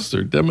protests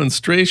or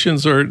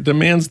demonstrations or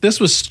demands. This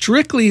was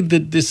strictly the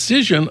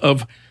decision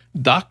of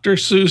Dr.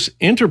 Seuss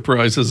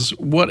Enterprises,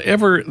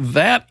 whatever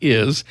that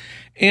is.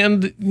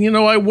 And,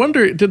 I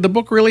wonder, did the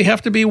book really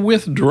have to be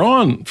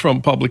withdrawn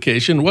from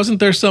publication?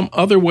 Wasn't there some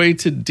other way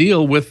to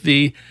deal with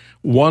the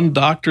one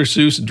Dr.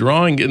 Seuss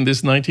drawing in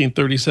this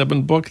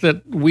 1937 book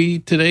that we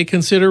today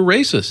consider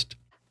racist?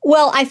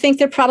 Well, I think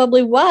there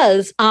probably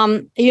was.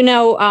 There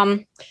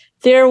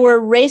were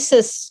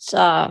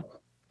racist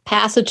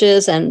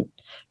passages and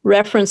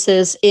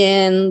references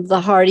in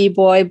the Hardy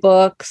Boys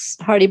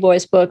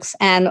books,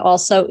 and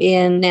also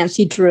in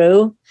Nancy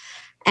Drew.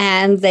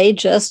 And they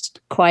just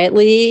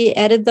quietly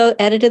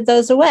edited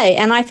those away.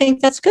 And I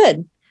think that's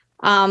good.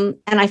 And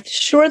I'm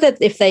sure that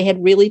if they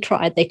had really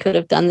tried, they could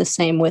have done the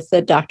same with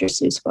the Dr.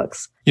 Seuss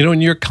books. You know,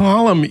 in your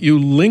column, you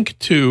link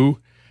to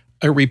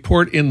a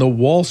report in the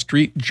Wall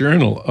Street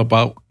Journal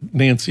about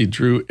Nancy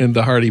Drew and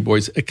the Hardy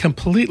Boys, a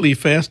completely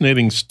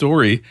fascinating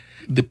story.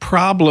 The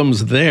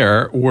problems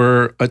there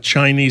were a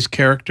Chinese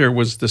character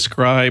was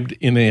described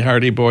in a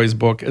Hardy Boys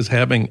book as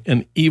having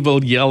an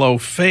evil yellow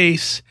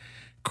face.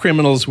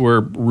 Criminals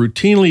were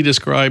routinely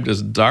described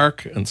as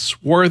dark and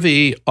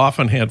swarthy,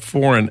 often had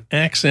foreign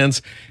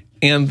accents.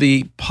 And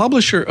the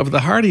publisher of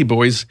the Hardy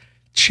Boys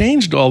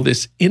changed all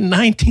this in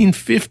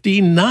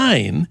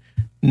 1959.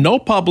 No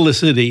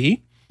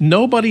publicity.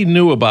 Nobody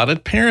knew about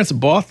it. Parents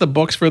bought the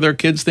books for their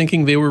kids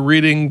thinking they were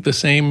reading the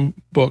same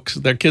books.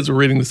 Their kids were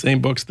reading the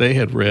same books they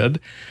had read.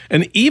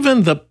 And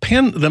even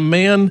the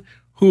man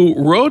who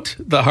wrote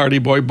the Hardy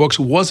Boy books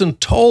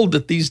wasn't told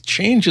that these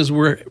changes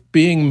were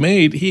being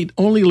made. He'd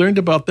only learned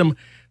about them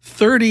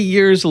 30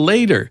 years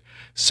later.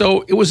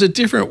 So it was a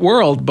different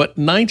world, but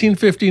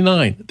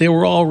 1959, they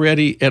were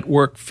already at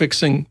work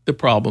fixing the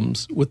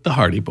problems with the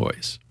Hardy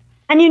Boys.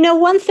 And you know,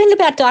 one thing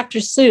about Dr.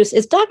 Seuss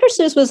is Dr.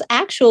 Seuss was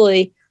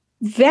actually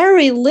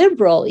very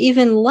liberal,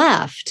 even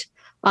left.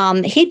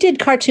 He did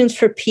cartoons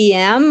for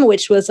PM,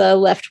 which was a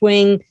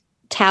left-wing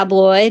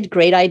tabloid.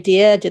 Great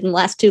idea. Didn't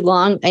last too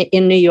long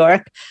in New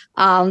York.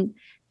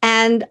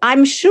 And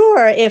I'm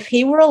sure if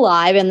he were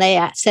alive and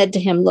they said to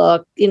him,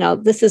 look, you know,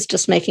 this is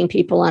just making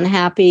people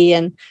unhappy,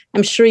 and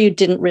I'm sure you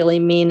didn't really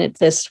mean it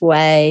this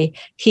way,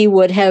 he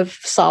would have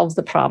solved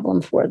the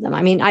problem for them.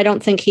 I mean, I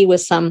don't think he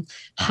was some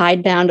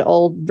hidebound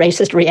old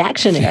racist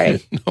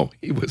reactionary. No,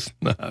 he was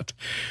not.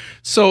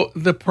 So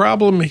the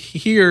problem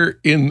here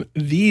in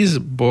these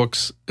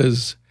books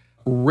is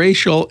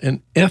racial and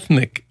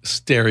ethnic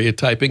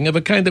stereotyping of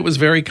a kind that was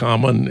very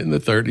common in the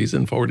 30s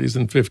and 40s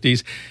and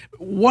 50s.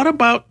 What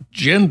about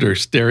gender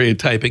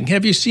stereotyping?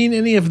 Have you seen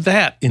any of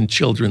that in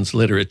children's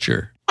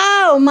literature?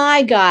 Oh,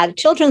 my God.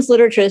 Children's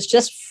literature is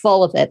just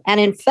full of it. And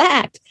in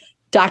fact,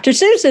 Dr.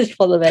 Seuss is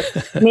full of it.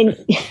 I mean,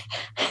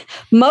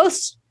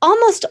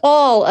 almost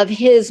all of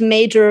his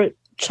major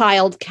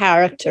child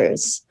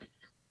characters,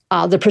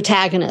 the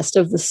protagonist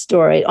of the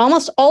story,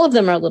 almost all of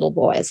them are little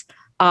boys.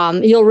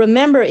 You'll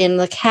remember in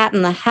The Cat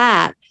in the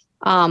Hat,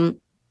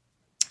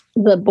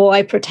 the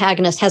boy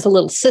protagonist has a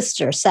little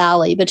sister,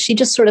 Sally, but she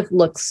just sort of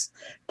looks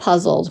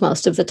puzzled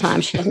most of the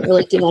time. She doesn't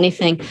really do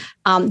anything.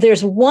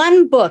 There's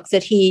one book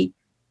that he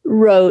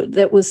wrote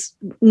that was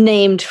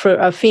named for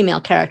a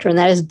female character, and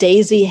that is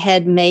Daisy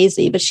Head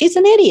Maisie, but she's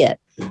an idiot.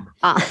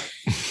 But,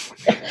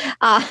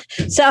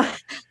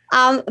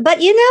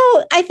 you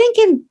know, I think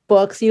in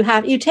books,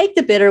 you take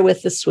the bitter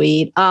with the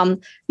sweet.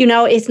 You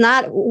know, it's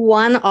not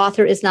one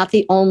author is not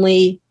the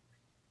only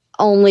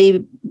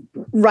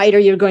writer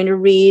you're going to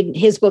read.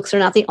 His books are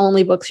not the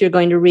only books you're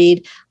going to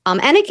read.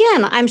 And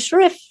again, I'm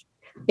sure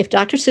if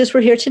Dr. Seuss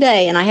were here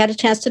today and I had a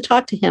chance to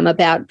talk to him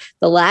about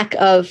the lack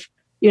of,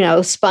 you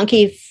know,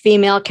 spunky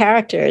female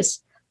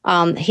characters,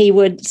 he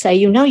would say,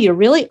 you know, you're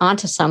really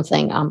onto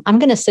something. I'm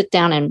going to sit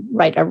down and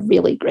write a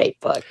really great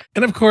book.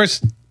 And of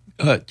course,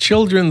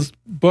 children's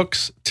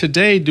books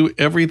today do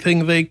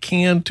everything they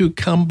can to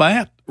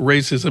combat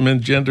racism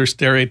and gender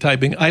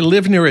stereotyping. I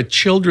live near a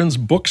children's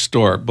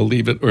bookstore,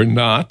 believe it or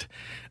not,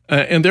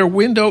 and their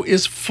window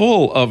is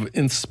full of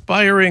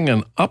inspiring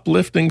and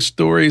uplifting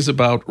stories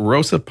about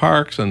Rosa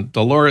Parks and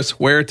Dolores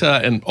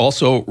Huerta and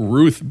also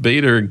Ruth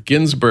Bader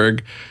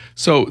Ginsburg.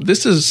 So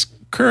this is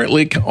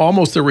currently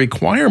almost a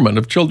requirement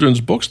of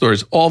children's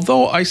bookstores,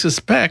 although I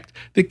suspect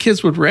the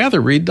kids would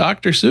rather read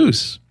Dr.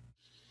 Seuss.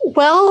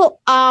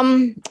 Well,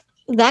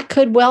 that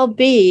could well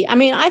be. I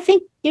mean, I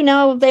think, you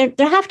know, there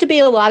have to be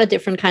a lot of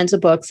different kinds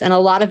of books and a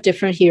lot of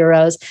different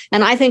heroes.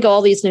 And I think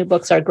all these new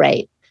books are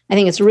great. I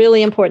think it's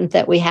really important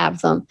that we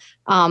have them.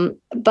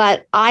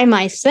 But I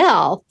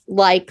myself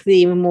like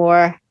the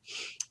more,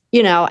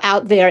 you know,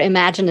 out there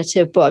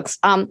imaginative books.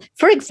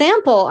 For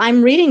example,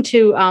 I'm reading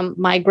to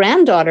my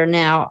granddaughter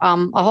now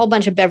a whole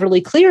bunch of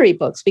Beverly Cleary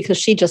books because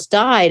she just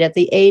died at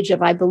the age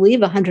of, I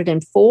believe,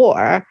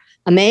 104.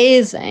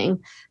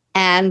 Amazing.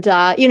 And,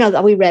 you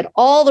know, we read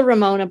all the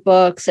Ramona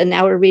books, and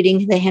now we're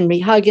reading the Henry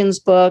Huggins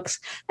books,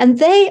 and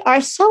they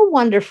are so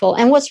wonderful.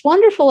 And what's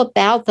wonderful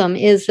about them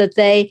is that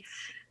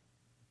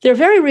they're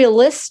very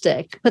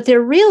realistic, but they're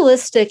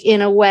realistic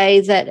in a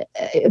way that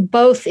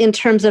both in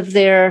terms of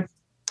the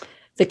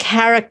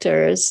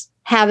characters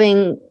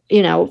having,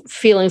 you know,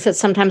 feelings that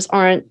sometimes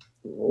aren't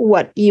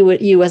what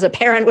you as a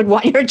parent would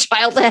want your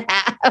child to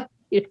have.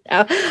 You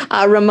know,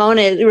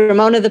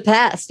 Ramona the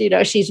Pest, you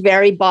know, she's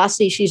very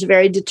bossy. She's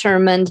very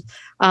determined.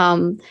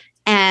 And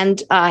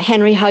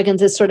Henry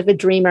Huggins is sort of a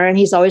dreamer, and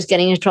he's always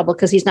getting into trouble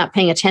because he's not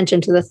paying attention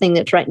to the thing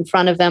that's right in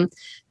front of him.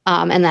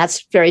 And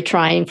that's very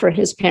trying for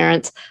his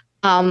parents.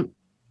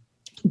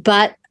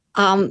 But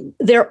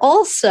they're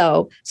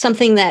also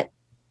something that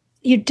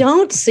you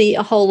don't see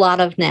a whole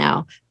lot of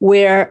now,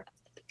 where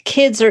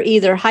kids are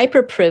either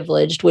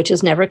hyper-privileged, which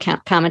is never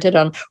commented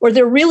on, or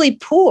they're really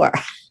poor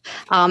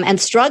and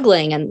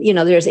struggling. And,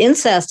 there's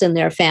incest in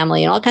their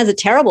family and all kinds of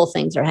terrible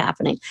things are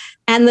happening.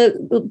 And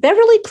the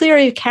Beverly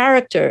Cleary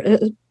character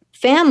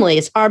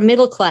families are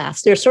middle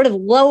class. They're sort of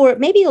lower,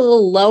 maybe a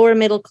little lower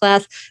middle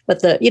class,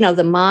 but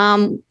the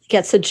mom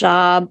gets a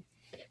job.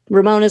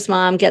 Ramona's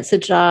mom gets a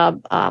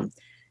job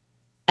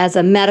as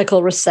a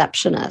medical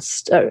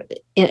receptionist.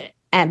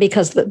 And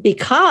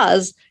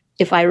because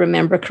if I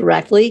remember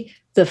correctly,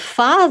 the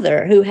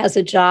father, who has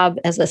a job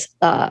as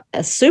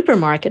a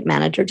supermarket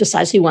manager,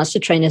 decides he wants to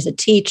train as a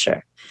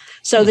teacher.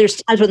 So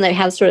there's times when they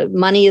have sort of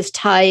money is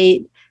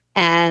tight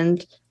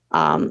and,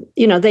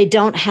 they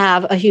don't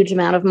have a huge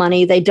amount of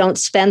money. They don't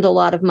spend a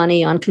lot of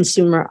money on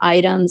consumer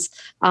items.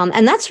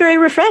 And that's very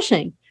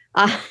refreshing.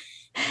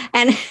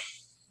 And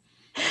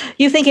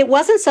you think it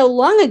wasn't so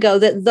long ago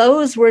that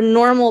those were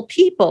normal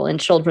people in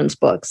children's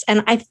books.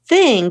 And I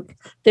think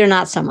they're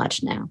not so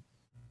much now.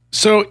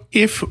 So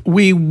if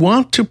we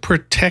want to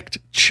protect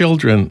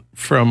children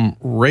from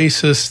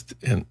racist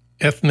and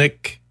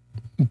ethnic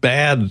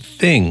bad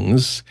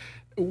things,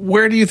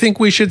 where do you think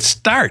we should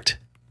start?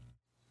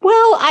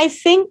 Well, I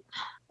think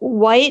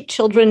white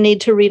children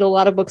need to read a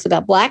lot of books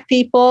about Black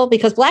people,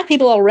 because Black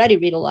people already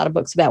read a lot of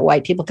books about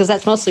white people, because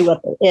that's mostly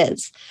what there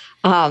is.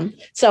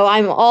 So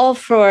I'm all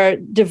for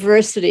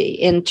diversity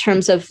in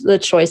terms of the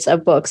choice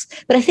of books.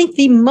 But I think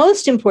the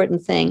most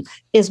important thing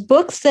is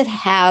books that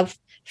have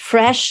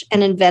fresh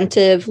and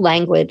inventive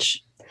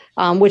language,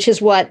 which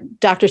is what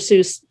Dr.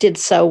 Seuss did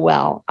so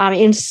well.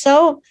 In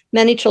so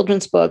many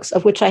children's books,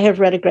 of which I have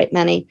read a great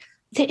many,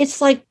 it's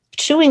like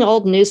chewing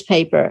old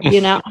newspaper,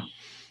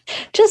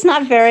 just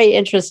not very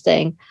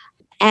interesting.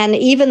 And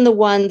even the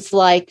ones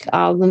like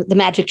the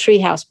Magic Tree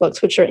House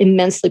books, which are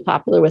immensely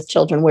popular with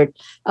children, where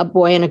a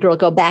boy and a girl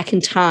go back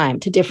in time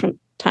to different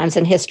times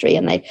in history,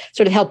 and they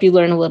sort of help you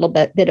learn a little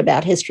bit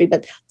about history.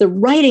 But the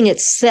writing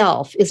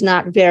itself is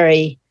not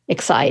very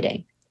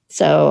exciting.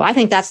 So I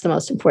think that's the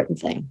most important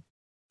thing.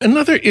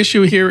 Another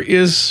issue here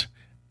is,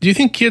 do you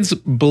think kids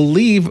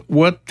believe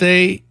what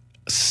they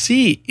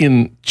see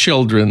in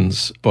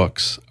children's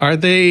books? Are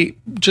they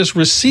just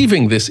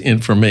receiving this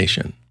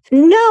information?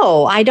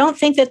 No, I don't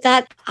think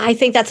that. I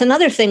think that's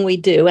another thing we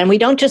do. And we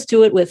don't just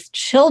do it with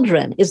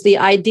children, is the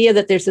idea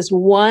that there's this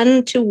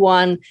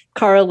one-to-one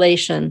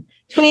correlation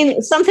between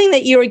something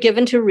that you are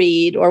given to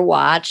read or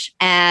watch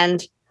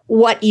and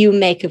what you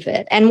make of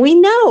it. And we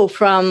know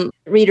from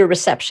reader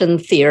reception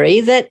theory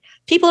that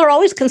people are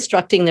always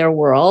constructing their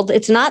world.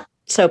 It's not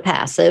so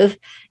passive.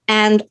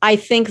 And I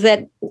think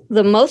that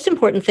the most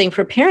important thing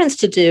for parents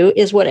to do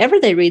is whatever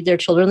they read their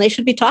children, they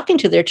should be talking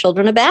to their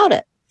children about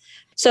it.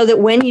 So that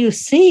when you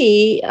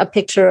see a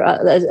picture,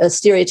 a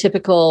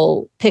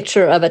stereotypical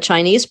picture of a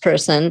Chinese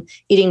person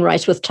eating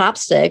rice with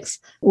chopsticks,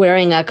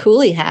 wearing a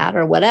coolie hat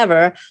or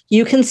whatever,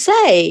 you can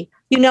say,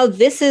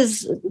 this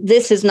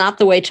is not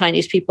the way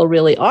Chinese people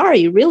really are.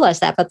 You realize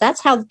that, but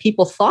that's how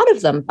people thought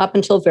of them up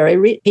until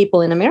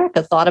people in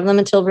America thought of them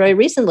until very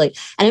recently.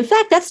 And in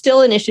fact, that's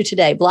still an issue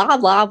today, blah,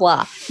 blah,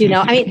 blah.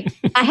 I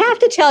have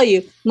to tell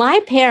you, my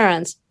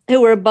parents, who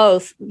were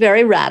both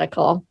very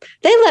radical,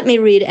 they let me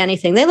read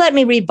anything. They let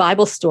me read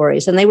Bible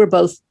stories, and they were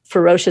both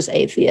ferocious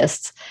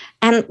atheists.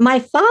 And my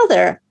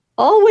father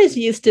always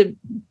used to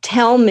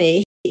tell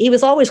me, he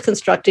was always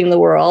constructing the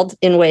world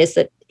in ways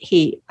that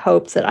he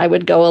hoped that I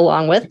would go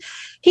along with.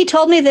 He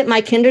told me that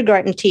my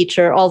kindergarten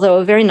teacher, although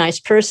a very nice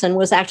person,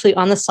 was actually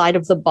on the side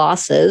of the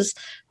bosses.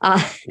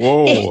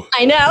 Whoa!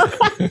 I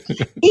know.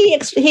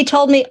 He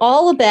told me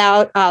all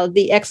about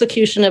the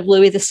execution of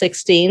Louis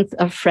XVI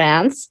of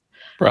France.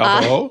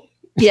 Bravo.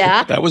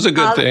 Yeah. That was a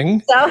good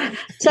thing. So,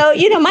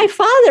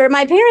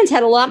 my parents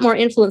had a lot more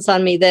influence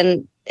on me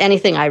than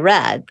anything I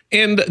read.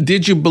 And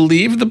did you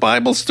believe the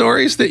Bible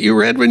stories that you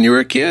read when you were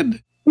a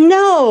kid?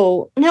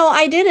 No,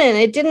 I didn't.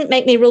 It didn't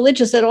make me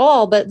religious at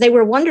all, but they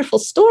were wonderful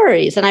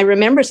stories. And I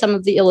remember some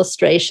of the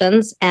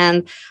illustrations.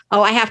 And,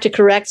 I have to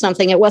correct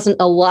something. It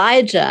wasn't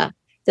Elijah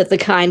that the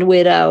kind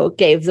widow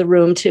gave the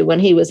room to when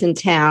he was in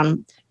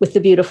town with the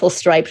beautiful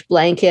striped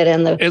blanket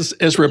and the...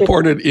 As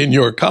reported in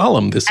your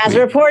column this week. As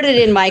reported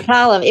in my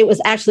column, it was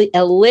actually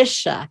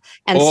Elisha.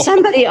 And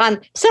somebody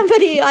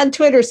on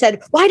Twitter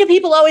said, why do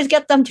people always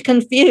get them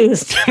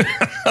confused?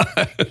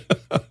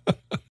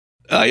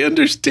 I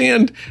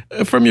understand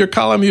from your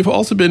column you've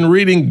also been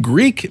reading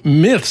Greek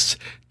myths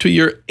to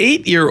your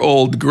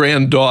 8-year-old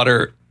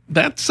granddaughter.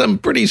 That's some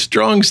pretty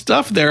strong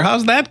stuff there.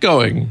 How's that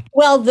going?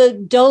 Well, the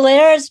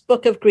D'Aulaire's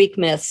Book of Greek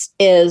Myths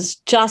is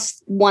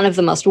just one of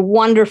the most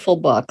wonderful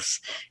books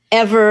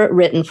ever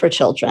written for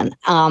children.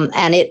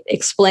 And it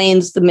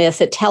explains the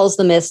myth. It tells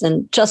the myths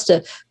in just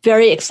a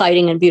very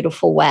exciting and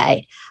beautiful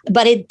way.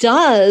 But it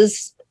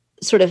does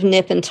sort of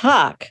nip and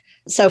tuck.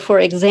 So, for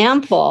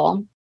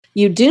example,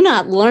 you do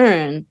not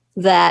learn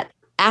that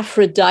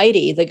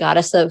Aphrodite, the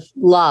goddess of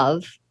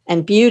love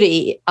and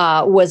beauty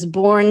was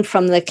born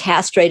from the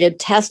castrated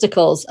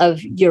testicles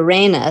of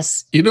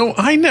Uranus.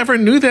 I never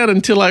knew that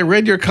until I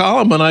read your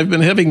column, and I've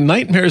been having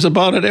nightmares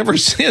about it ever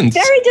since.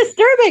 Very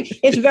disturbing.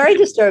 It's very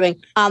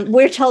disturbing.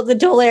 We're told, the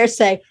D'Aulairs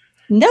say,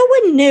 no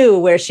one knew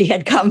where she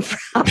had come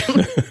from,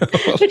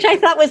 which I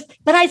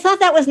thought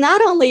that was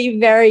not only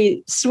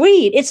very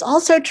sweet, it's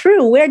also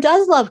true. Where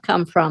does love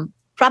come from?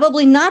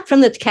 Probably not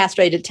from the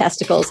castrated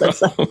testicles of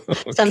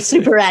some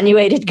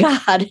superannuated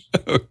god.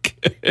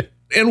 Okay.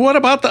 And what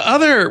about the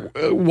other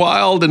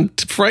wild and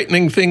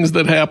frightening things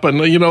that happen?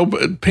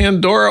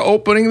 Pandora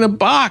opening the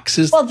box.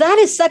 Well, that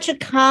is such a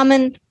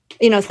common,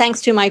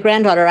 thanks to my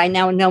granddaughter, I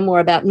now know more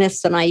about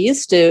myths than I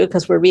used to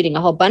because we're reading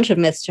a whole bunch of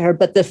myths to her.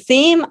 But the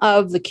theme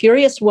of the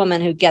curious woman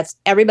who gets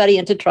everybody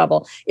into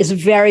trouble is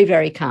very,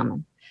 very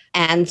common.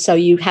 And so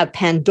you have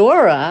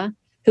Pandora,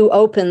 who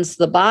opens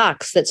the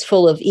box that's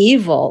full of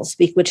evils,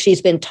 which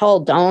she's been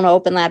told, don't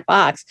open that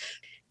box.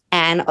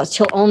 And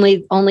until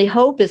only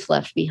hope is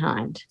left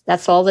behind.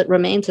 That's all that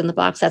remains in the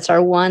box. That's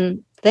our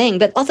one thing.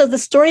 But also the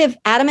story of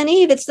Adam and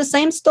Eve, it's the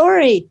same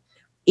story.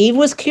 Eve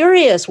was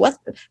curious.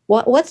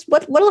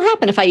 What'll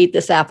happen if I eat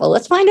this apple?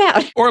 Let's find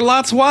out. Or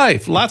Lot's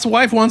wife. Lot's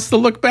wife wants to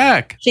look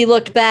back. She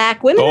looked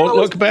back. Women don't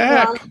look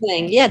back.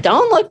 Yeah,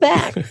 don't look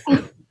back.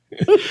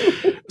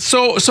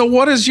 So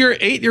what does your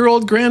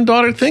 8-year-old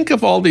granddaughter think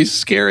of all these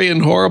scary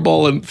and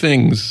horrible and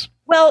things?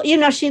 Well,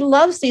 she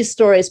loves these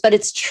stories, but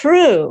it's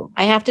true.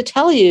 I have to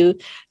tell you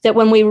that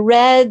when we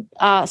read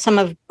some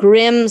of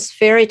Grimm's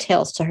fairy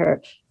tales to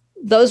her,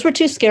 those were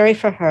too scary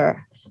for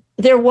her.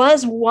 There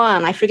was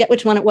one, I forget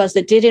which one it was,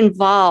 that did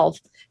involve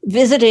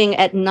visiting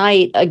at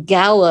night a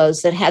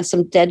gallows that had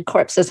some dead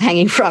corpses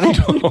hanging from it.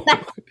 No.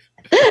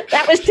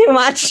 That was too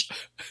much.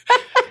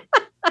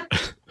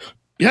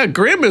 Yeah,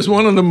 Grimm is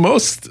one of the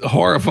most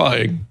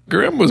horrifying.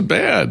 Grimm was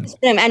bad.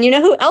 And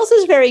who else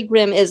is very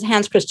grim is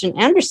Hans Christian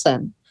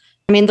Andersen.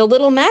 I mean, the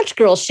little match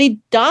girl, she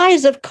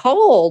dies of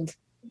cold.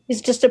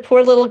 She's just a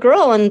poor little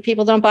girl and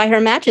people don't buy her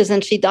matches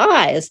and she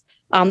dies.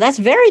 That's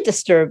very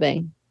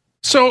disturbing.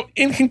 So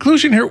in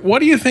conclusion here, what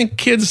do you think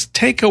kids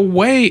take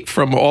away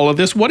from all of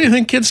this? What do you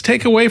think kids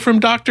take away from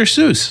Dr.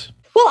 Seuss?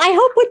 Well, I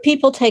hope what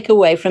people take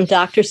away from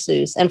Dr.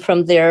 Seuss and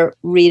from their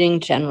reading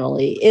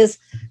generally is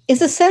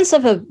a sense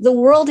of the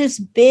world is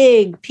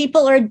big.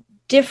 People are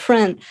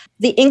different.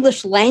 The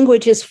English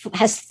language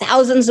has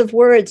thousands of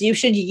words. You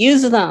should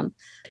use them.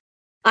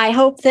 I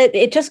hope that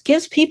it just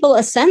gives people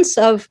a sense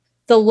of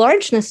the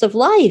largeness of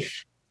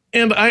life.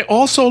 And I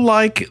also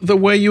like the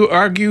way you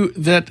argue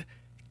that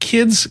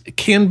kids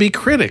can be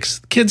critics.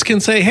 Kids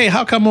can say, hey,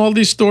 how come all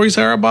these stories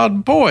are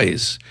about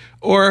boys?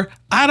 Or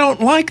I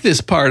don't like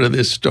this part of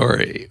this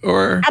story.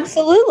 Or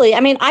absolutely. I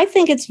mean, I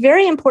think it's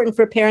very important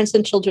for parents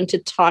and children to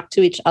talk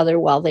to each other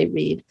while they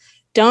read.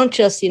 Don't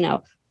just,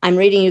 I'm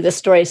reading you this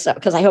story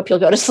because I hope you'll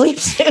go to sleep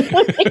soon.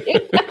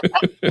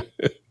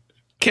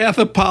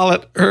 Katha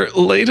Pollitt, her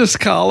latest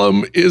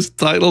column is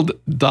titled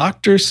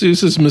Dr.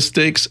 Seuss's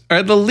Mistakes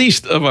Are the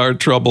Least of Our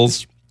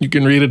Troubles. You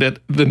can read it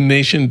at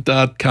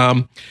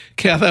thenation.com.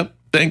 Katha,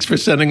 thanks for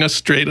setting us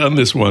straight on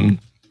this one.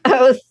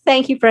 Oh,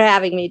 thank you for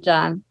having me,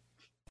 John.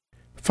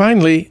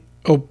 Finally,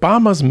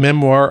 Obama's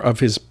memoir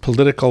of his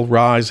political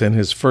rise and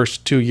his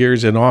first 2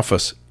 years in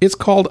office. It's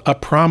called A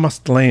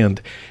Promised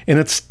Land, and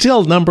it's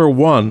still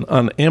 #1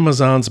 on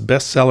Amazon's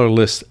bestseller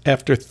list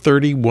after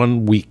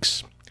 31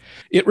 weeks.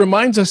 It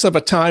reminds us of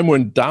a time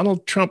when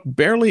Donald Trump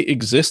barely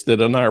existed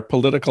in our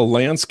political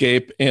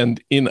landscape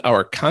and in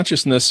our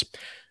consciousness.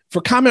 For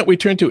comment, we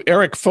turn to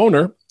Eric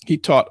Foner. He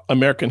taught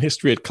American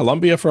history at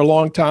Columbia for a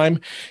long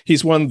time.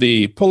 He's won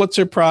the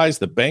Pulitzer Prize,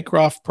 the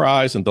Bancroft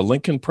Prize, and the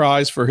Lincoln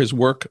Prize for his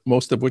work,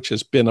 most of which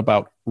has been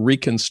about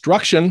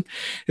Reconstruction.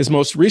 His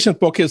most recent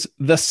book is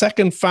The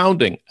Second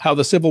Founding, How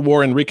the Civil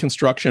War and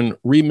Reconstruction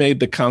Remade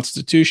the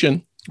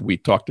Constitution. We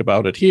talked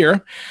about it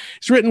here.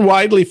 He's written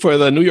widely for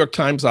the New York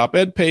Times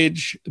op-ed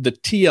page, the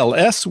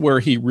TLS, where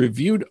he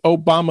reviewed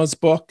Obama's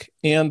book,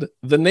 and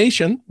The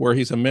Nation, where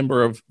he's a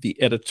member of the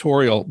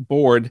editorial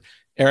board.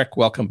 Eric,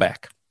 welcome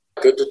back.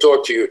 Good to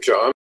talk to you,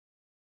 John.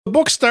 The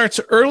book starts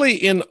early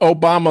in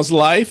Obama's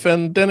life,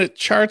 and then it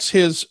charts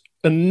his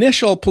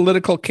initial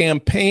political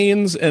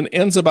campaigns and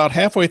ends about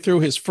halfway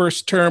through his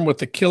first term with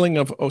the killing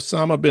of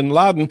Osama bin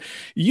Laden.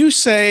 You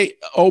say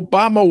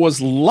Obama was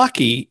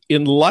lucky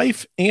in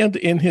life and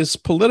in his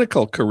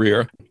political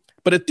career,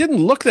 but it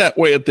didn't look that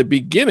way at the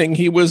beginning.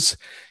 He was,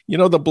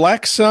 the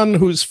black son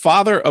whose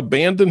father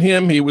abandoned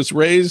him. He was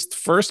raised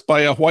first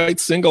by a white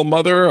single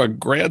mother, a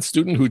grad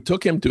student who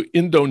took him to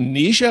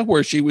Indonesia,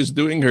 where she was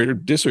doing her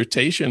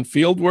dissertation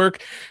fieldwork.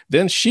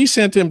 Then she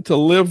sent him to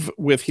live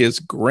with his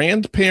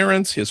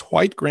grandparents, his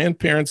white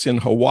grandparents in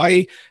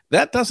Hawaii.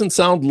 That doesn't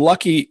sound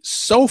lucky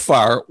so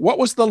far. What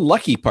was the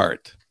lucky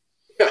part?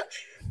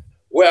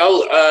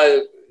 Well,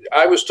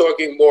 I was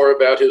talking more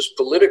about his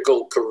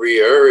political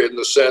career in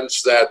the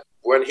sense that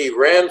when he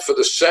ran for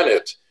the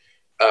Senate,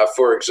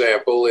 for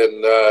example,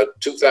 in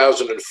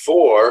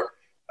 2004,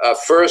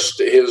 first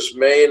his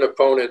main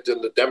opponent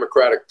in the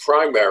Democratic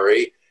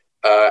primary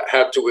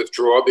had to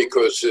withdraw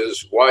because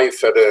his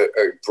wife had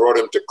brought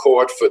him to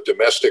court for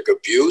domestic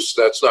abuse.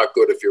 That's not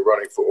good if you're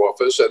running for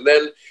office. And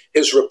then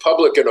his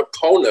Republican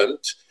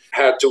opponent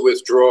had to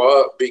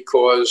withdraw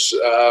because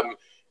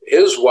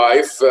his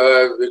wife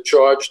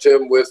charged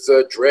him with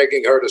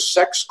dragging her to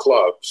sex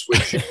clubs,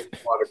 which she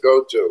didn't want to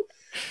go to.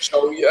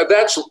 So yeah,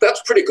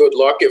 that's pretty good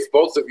luck if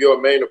both of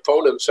your main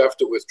opponents have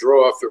to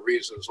withdraw for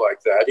reasons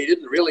like that. He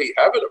didn't really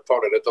have an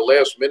opponent. At the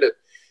last minute,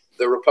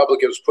 the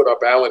Republicans put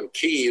up Alan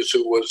Keyes,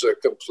 who was a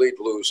complete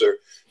loser.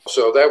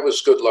 So that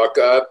was good luck.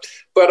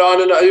 But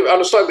on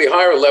a slightly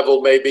higher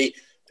level, maybe,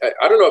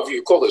 I don't know if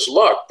you call this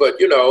luck, but,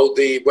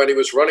 when he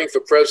was running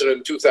for president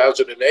in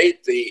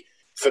 2008, the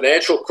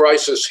financial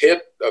crisis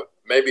hit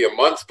maybe a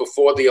month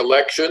before the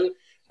election,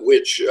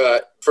 which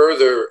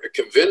further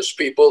convinced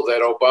people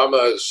that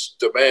Obama's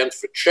demand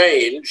for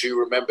change, you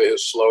remember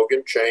his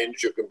slogan,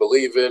 change you can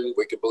believe in,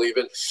 we can believe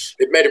in,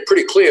 it made it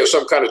pretty clear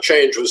some kind of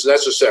change was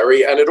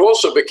necessary. And it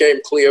also became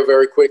clear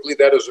very quickly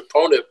that his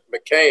opponent,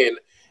 McCain,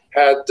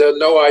 had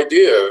no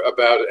idea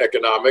about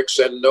economics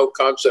and no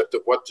concept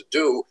of what to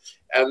do.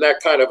 And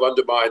that kind of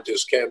undermined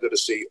his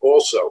candidacy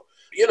also.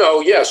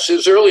 Yes,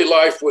 his early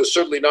life was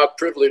certainly not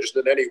privileged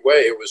in any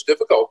way. It was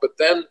difficult, but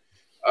then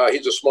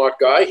he's a smart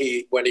guy.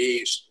 When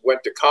he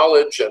went to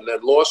college and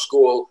then law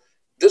school,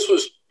 this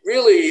was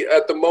really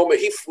at the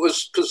moment he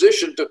was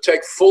positioned to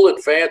take full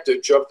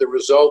advantage of the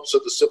results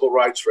of the civil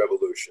rights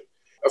revolution.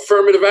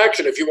 Affirmative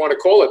action, if you want to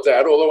call it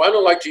that, although I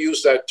don't like to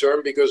use that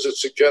term because it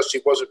suggests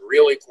he wasn't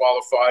really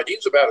qualified.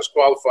 He's about as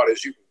qualified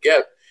as you can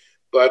get.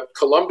 But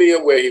Columbia,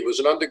 where he was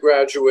an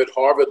undergraduate,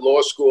 Harvard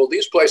Law School,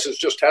 these places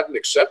just hadn't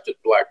accepted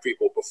black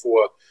people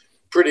before,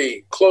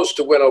 pretty close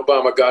to when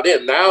Obama got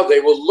in. Now they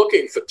were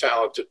looking for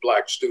talented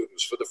black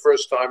students for the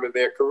first time in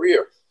their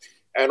career.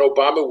 And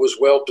Obama was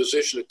well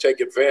positioned to take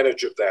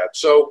advantage of that.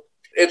 So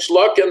it's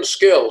luck and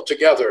skill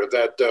together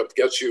that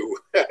gets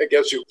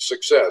you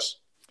success.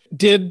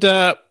 Did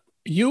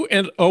you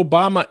and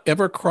Obama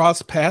ever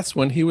cross paths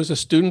when he was a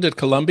student at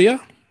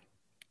Columbia?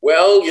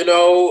 Well,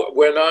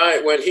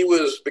 when he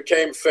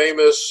became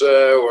famous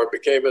or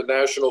became a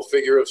national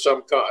figure of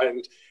some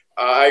kind,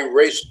 I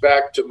raced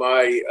back to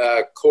my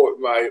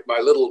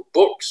little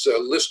books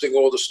listing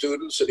all the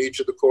students in each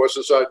of the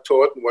courses I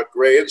taught and what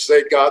grades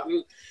they'd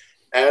gotten.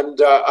 And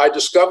I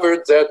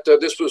discovered that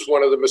this was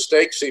one of the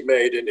mistakes he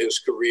made in his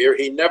career.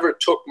 He never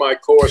took my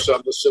course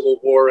on the Civil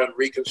War and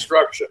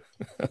Reconstruction.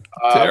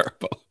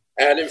 Terrible.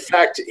 And in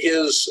fact,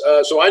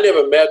 so I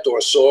never met or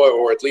saw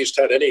or at least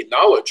had any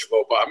knowledge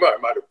of Obama. I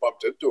might have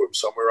bumped into him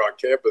somewhere on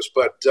campus.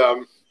 But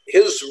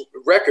his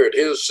record,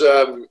 his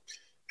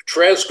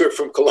transcript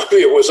from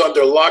Columbia was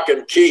under lock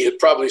and key. It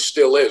probably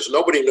still is.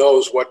 Nobody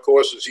knows what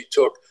courses he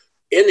took.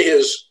 In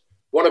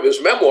one of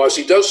his memoirs,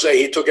 he does say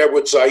he took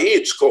Edward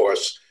Said's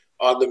course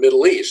on the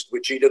Middle East,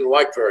 which he didn't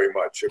like very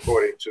much,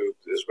 according to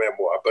his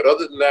memoir. But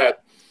other than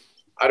that,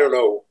 I don't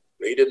know.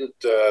 He didn't.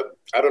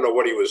 I don't know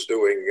what he was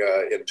doing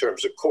in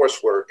terms of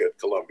coursework at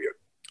Columbia.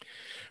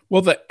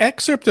 Well, the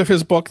excerpt of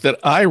his book that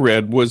I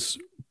read was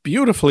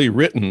beautifully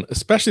written,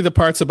 especially the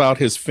parts about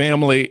his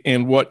family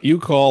and what you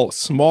call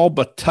small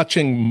but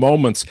touching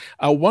moments.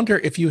 I wonder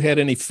if you had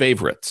any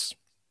favorites.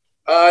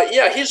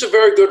 Yeah, he's a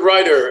very good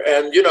writer.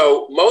 And,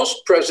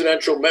 most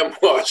presidential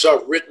memoirs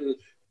are written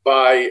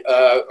by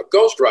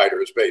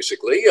ghostwriters,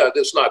 basically.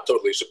 That's not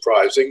totally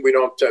surprising. We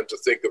don't tend to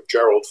think of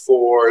Gerald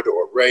Ford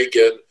or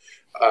Reagan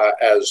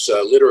as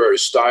literary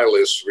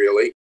stylists,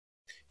 really.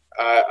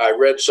 I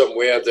read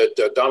somewhere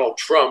that Donald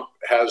Trump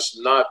has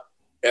not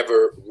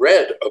ever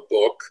read a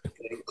book,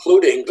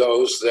 including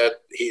those that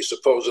he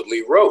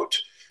supposedly wrote.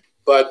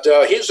 But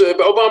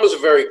Obama's a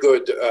very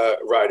good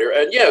writer.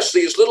 And yes,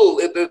 these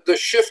the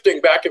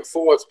shifting back and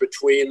forth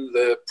between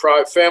the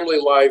family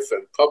life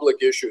and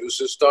public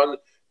issues is done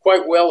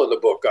quite well in the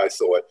book, I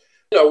thought.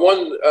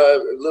 One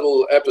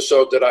little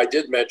episode that I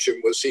did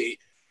mention was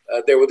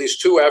there were these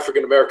two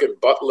African-American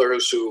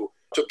butlers who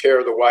took care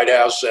of the White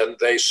House, and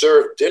they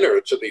served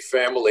dinner to the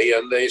family.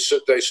 And they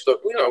after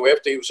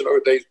he was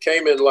they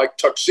came in like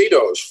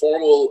tuxedos,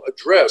 formal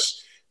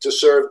dress to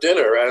serve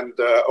dinner. And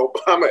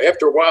Obama,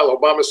 after a while,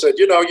 Obama said,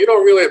 you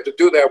don't really have to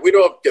do that. We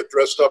don't get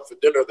dressed up for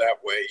dinner that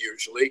way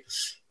usually.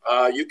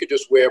 You could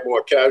just wear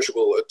more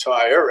casual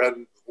attire.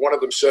 And one of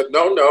them said,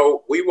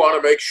 no, we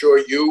want to make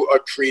sure you are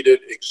treated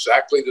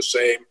exactly the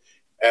same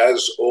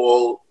as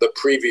all the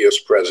previous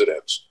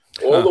presidents.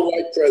 All the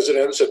white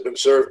presidents had been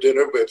served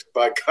dinner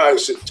by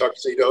guys in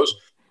tuxedos.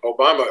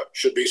 Obama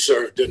should be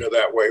served dinner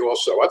that way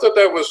also. I thought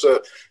that was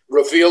a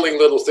revealing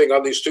little thing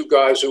on these two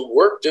guys who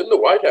worked in the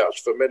White House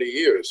for many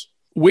years.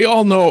 We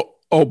all know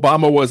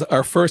Obama was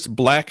our first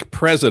black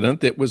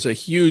president. It was a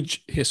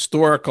huge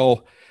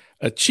historical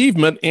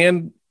achievement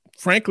and,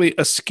 frankly,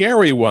 a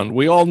scary one.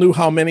 We all knew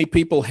how many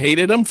people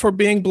hated him for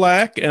being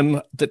black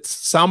and that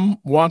some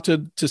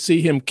wanted to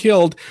see him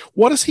killed.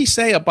 What does he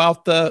say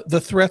about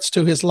the threats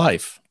to his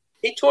life?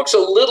 He talks a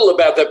little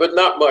about that, but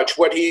not much.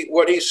 What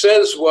he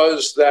says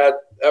was that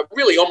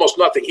really almost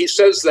nothing. He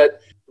says that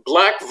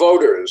black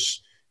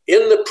voters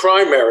In the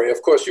primary,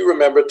 of course, you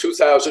remember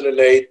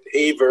 2008,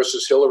 he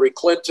versus Hillary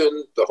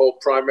Clinton, the whole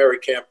primary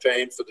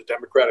campaign for the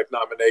Democratic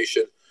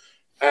nomination.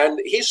 And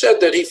he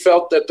said that he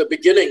felt at the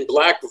beginning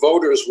black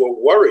voters were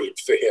worried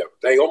for him.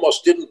 They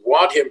almost didn't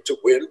want him to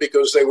win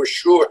because they were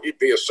sure he'd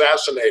be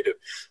assassinated,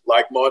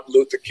 like Martin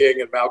Luther King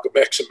and Malcolm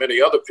X and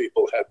many other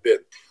people had been.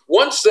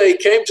 Once they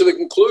came to the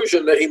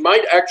conclusion that he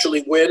might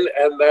actually win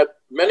and that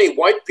many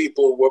white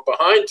people were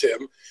behind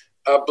him,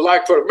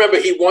 black voter, remember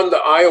he won the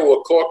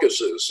Iowa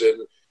caucuses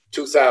in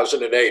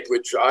 2008,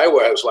 which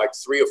Iowa has like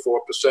 3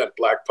 or 4%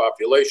 black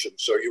population.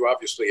 So you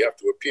obviously have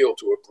to appeal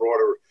to a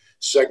broader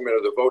segment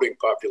of the voting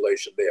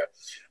population there.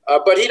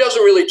 But he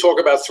doesn't really talk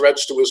about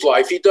threats to his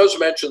life. He does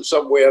mention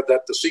somewhere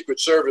that the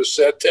Secret Service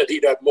said that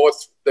he'd had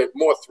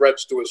more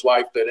threats to his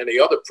life than any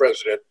other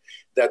president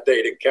that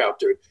they'd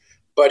encountered.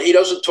 But he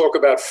doesn't talk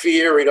about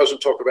fear. He doesn't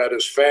talk about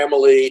his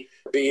family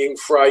being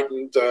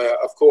frightened.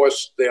 Of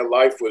course, their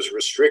life was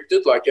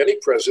restricted like any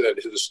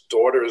president. His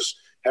daughters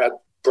had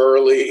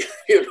burly,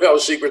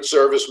 Secret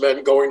Service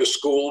men going to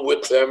school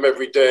with them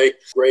every day,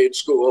 grade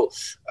school.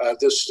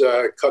 This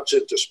cuts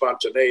into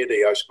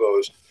spontaneity, I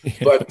suppose. Yes.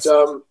 But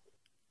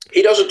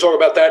he doesn't talk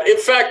about that. In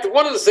fact,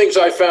 one of the things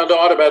I found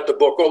odd about the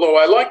book, although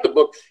I like the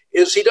book,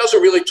 is he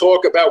doesn't really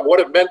talk about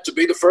what it meant to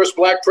be the first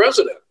black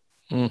president.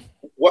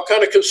 What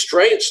kind of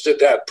constraints did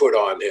that put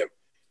on him?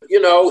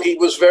 He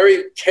was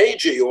very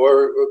cagey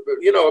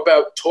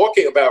about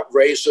talking about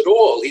race at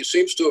all. He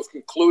seems to have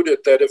concluded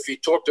that if he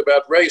talked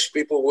about race,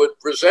 people would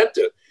resent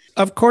it.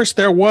 Of course,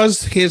 there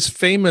was his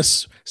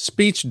famous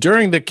speech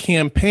during the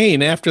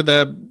campaign after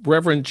the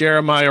Reverend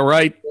Jeremiah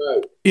Wright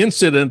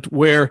incident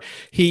where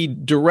he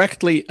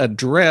directly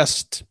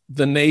addressed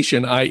the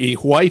nation, i.e.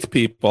 white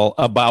people,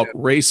 about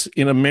race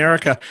in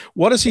America.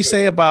 What does he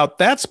say about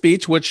that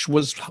speech, which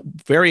was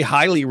very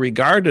highly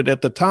regarded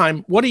at the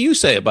time? What do you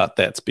say about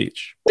that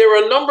speech? There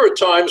are a number of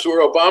times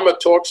where Obama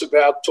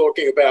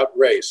talking about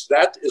race.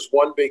 That is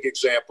one big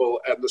example.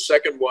 And the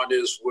second one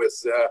is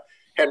with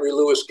Henry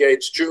Louis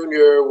Gates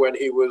Jr. when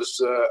he was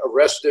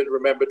arrested,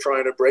 remember,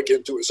 trying to break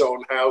into his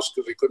own house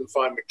because he couldn't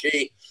find the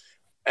key.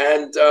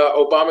 And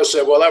Obama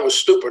said, well, that was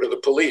stupid of the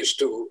police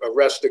to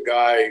arrest a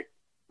guy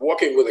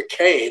walking with a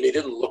cane. He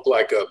didn't look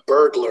like a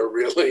burglar,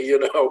 really,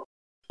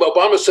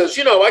 Obama says,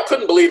 I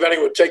couldn't believe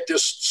anyone would take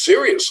this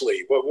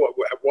seriously.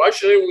 Why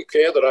should anyone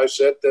care that I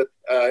said that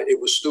it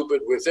was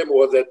stupid with him?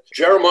 Or that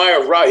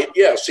Jeremiah Wright,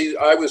 yes,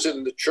 I was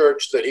in the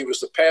church that he was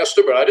the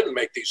pastor, but I didn't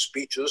make these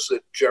speeches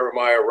that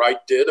Jeremiah Wright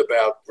did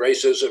about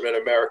racism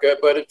in America.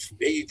 But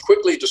he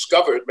quickly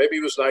discovered, maybe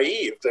he was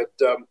naive,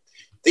 that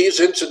these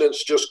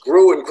incidents just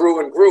grew and grew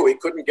and grew. He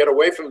couldn't get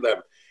away from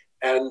them.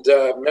 And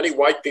many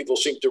white people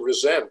seem to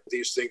resent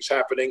these things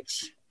happening.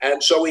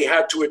 And so he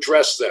had to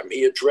address them.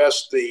 He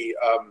addressed the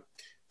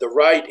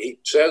right. He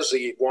says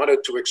he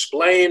wanted to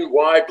explain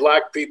why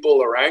black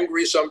people are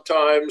angry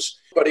sometimes,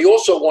 but he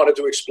also wanted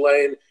to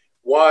explain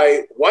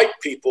why white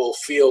people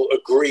feel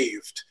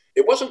aggrieved.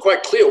 It wasn't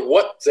quite clear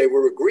what they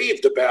were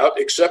aggrieved about,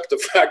 except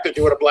the fact that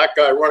you had a black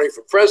guy running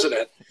for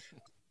president.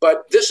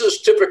 But this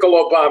is typical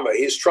Obama.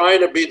 He's trying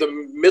to be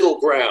the middle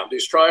ground.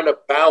 He's trying to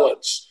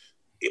balance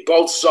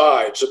both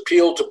sides,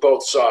 appeal to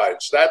both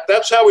sides.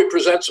 That's how he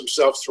presents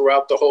himself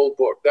throughout the whole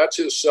book. That's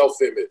his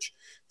self-image,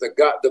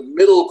 the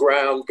middle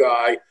ground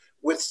guy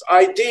with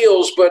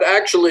ideals, but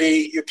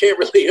actually you can't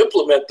really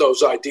implement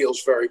those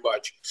ideals very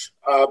much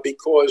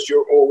because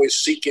you're always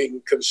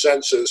seeking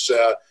consensus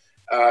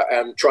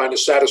and trying to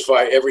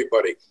satisfy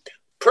everybody.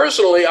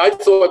 Personally, I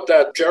thought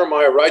that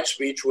Jeremiah Wright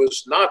speech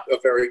was not a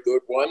very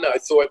good one. I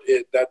thought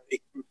that it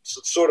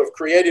sort of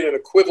created an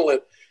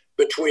equivalent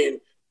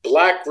between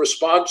black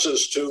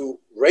responses to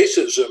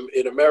racism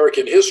in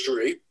American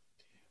history,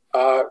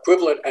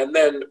 equivalent, and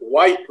then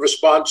white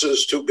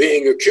responses to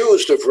being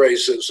accused of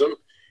racism.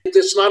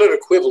 It's not an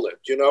equivalent,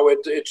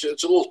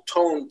 it's a little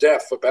tone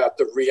deaf about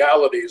the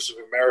realities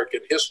of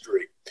American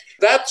history.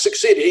 That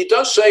succeeded. He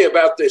does say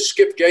about the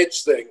Skip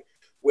Gates thing,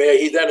 where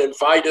he then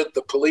invited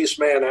the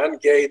policeman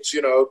and Gates,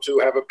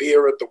 to have a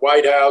beer at the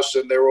White House,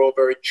 and they were all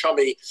very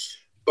chummy.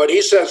 But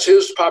he says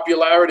his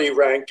popularity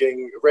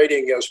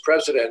rating as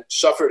president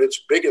suffered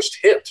its biggest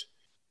hit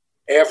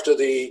after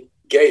the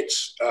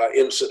Gates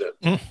incident.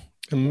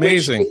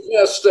 Amazing. Which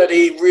suggests that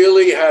he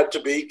really had to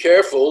be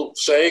careful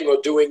saying or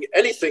doing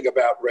anything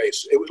about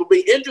race. It will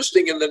be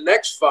interesting in the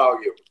next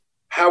volume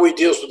how he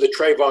deals with the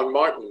Trayvon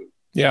Martin.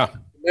 Yeah.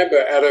 Remember,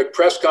 at a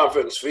press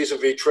conference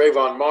vis-a-vis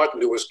Trayvon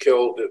Martin, who was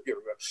killed,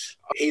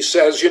 he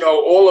says,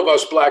 all of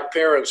us black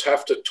parents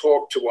have to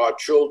talk to our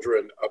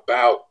children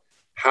about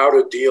how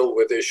to deal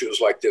with issues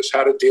like this,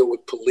 how to deal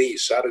with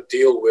police, how to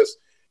deal with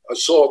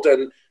assault.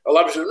 And a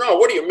lot of people say, no,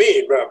 what do you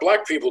mean?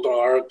 Black people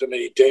aren't in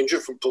any danger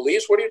from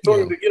police. What are you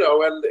talking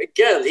about? And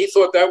again, he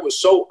thought that was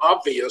so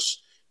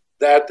obvious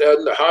that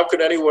how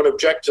could anyone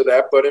object to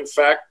that? But in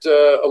fact,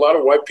 a lot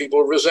of white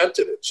people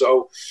resented it.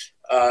 So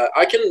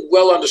I can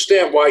well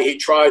understand why he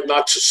tried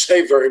not to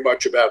say very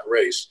much about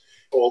race,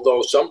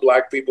 although some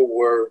black people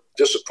were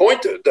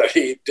disappointed that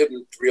he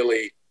didn't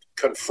really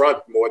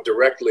confront more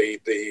directly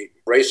the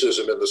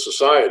racism in the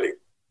society.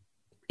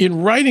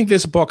 In writing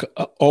this book,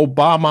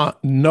 Obama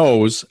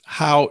knows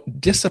how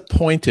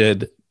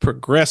disappointed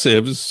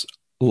progressives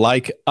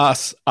like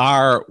us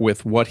are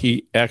with what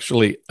he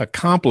actually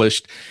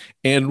accomplished.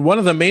 And one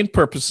of the main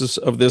purposes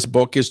of this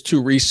book is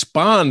to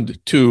respond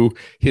to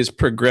his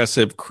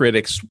progressive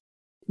critics.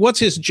 What's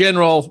his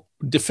general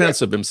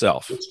defense of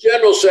himself? His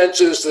general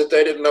sense is that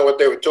they didn't know what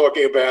they were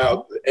talking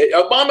about.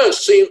 Obama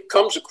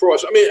comes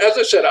across, I mean, as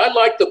I said, I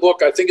like the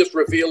book. I think it's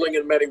revealing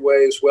in many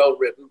ways, well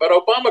written. But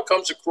Obama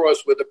comes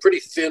across with a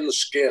pretty thin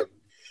skin.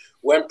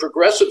 When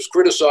progressives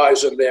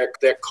criticize him, they're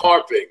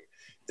carping.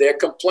 They're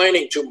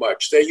complaining too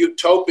much. They're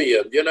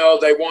utopian. You know,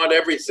 they want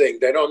everything.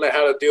 They don't know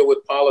how to deal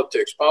with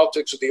politics.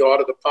 Politics is the art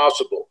of the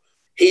possible.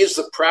 He's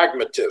the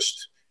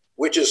pragmatist,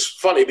 which is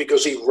funny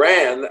because he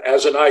ran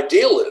as an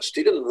idealist.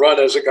 He didn't run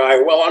as a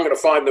guy, well, I'm going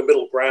to find the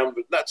middle ground.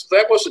 But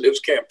that wasn't his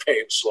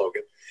campaign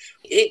slogan.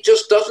 He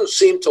just doesn't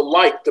seem to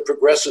like the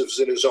progressives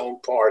in his own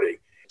party.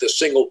 The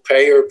single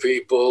payer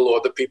people, or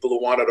the people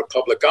who wanted a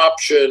public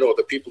option, or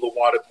the people who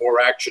wanted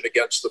more action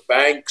against the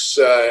banks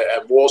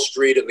and Wall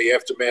Street in the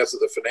aftermath of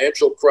the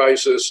financial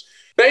crisis.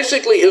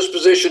 Basically, his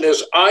position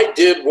is, I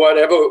did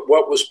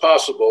what was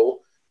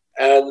possible,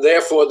 and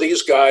therefore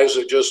these guys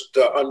are just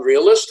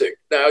unrealistic.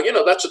 Now, you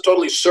know, that's a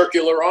totally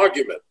circular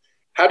argument.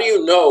 How do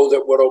you know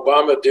that what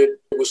Obama did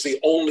was the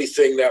only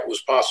thing that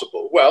was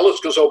possible? Well, it's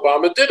because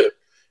Obama did it,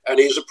 and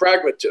he's a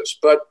pragmatist.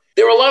 But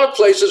there are a lot of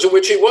places in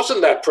which he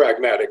wasn't that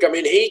pragmatic. I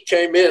mean, he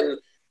came in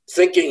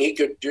thinking he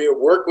could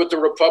work with the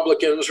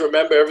Republicans.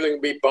 Remember, everything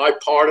would be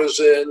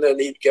bipartisan, and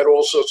he'd get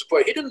all sorts of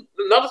points. He didn't.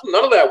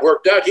 None of that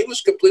worked out. He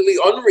was completely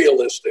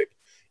unrealistic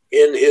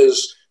in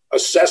his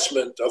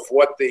assessment of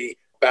what the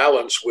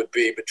balance would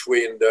be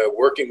between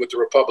working with the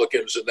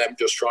Republicans and them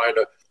just trying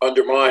to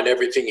undermine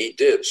everything he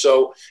did.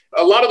 So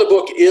a lot of the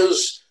book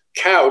is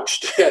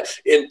couched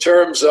in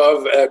terms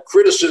of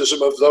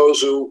criticism of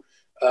those who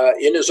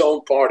in his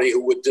own party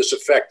who would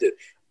disaffect it.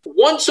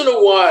 Once in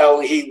a while,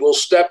 he will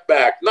step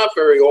back, not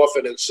very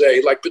often, and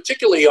say, like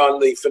particularly on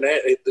the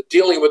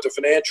dealing with the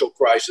financial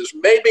crisis,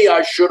 maybe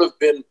I should have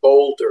been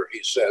bolder,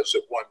 he says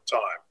at one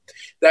time.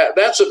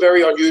 That's a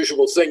very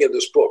unusual thing in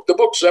this book. The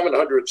book's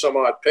 700 some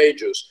odd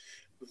pages.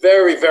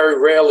 Very, very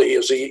rarely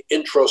is he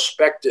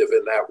introspective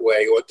in that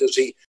way, or does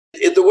he?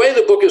 The way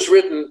the book is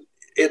written,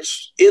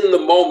 it's in the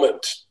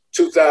moment.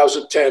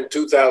 2010,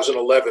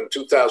 2011,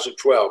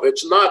 2012.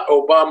 It's not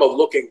Obama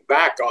looking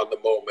back on the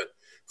moment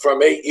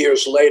from 8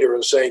 years later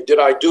and saying, did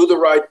I do the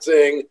right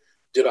thing?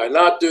 Did I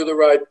not do the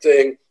right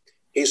thing?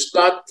 He's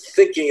not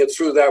thinking it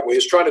through that way.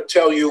 He's trying to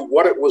tell you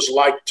what it was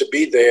like to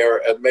be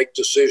there and make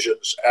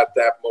decisions at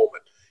that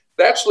moment.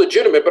 That's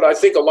legitimate, but I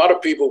think a lot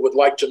of people would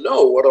like to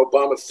know what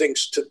Obama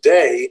thinks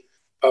today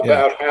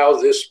about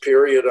how this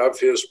period of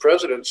his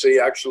presidency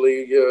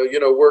actually,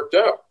 worked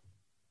out.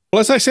 Well,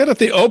 as I said at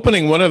the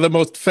opening, one of the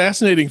most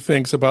fascinating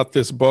things about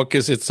this book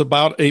is it's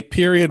about a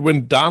period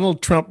when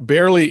Donald Trump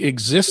barely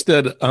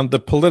existed on the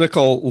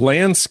political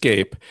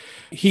landscape.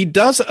 He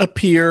does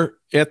appear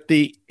at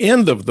the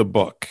end of the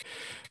book.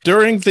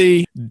 During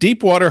the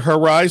Deepwater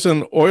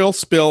Horizon oil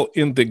spill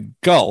in the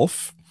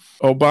Gulf,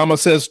 Obama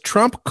says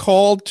Trump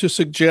called to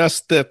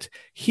suggest that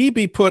he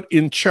be put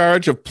in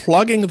charge of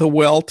plugging the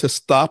well to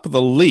stop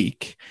the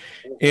leak.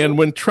 And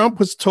when Trump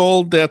was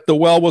told that the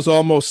well was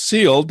almost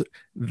sealed,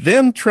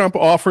 then Trump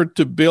offered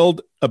to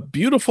build a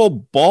beautiful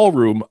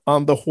ballroom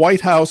on the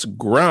White House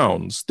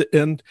grounds.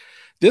 And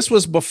this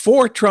was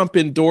before Trump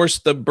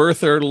endorsed the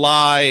birther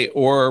lie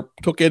or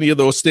took any of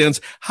those stands.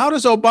 How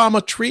does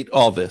Obama treat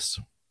all this?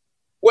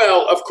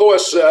 Well, of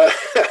course,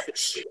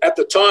 at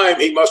the time,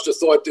 he must have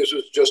thought this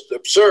was just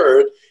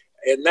absurd.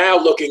 And now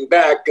looking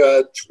back,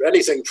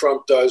 anything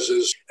Trump does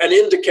is an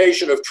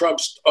indication of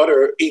Trump's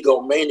utter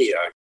egomania.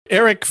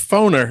 Eric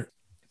Foner.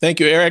 Thank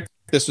you, Eric.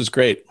 This was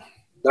great.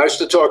 Nice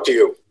to talk to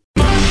you.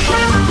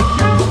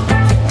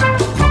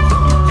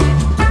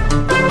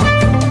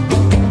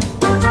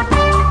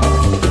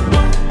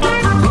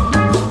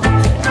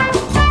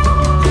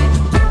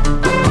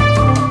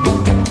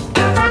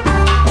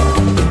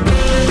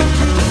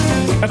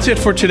 That's it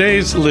for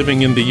today's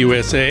Living in the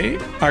USA.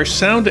 Our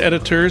sound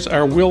editors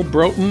are Will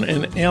Broughton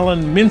and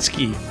Alan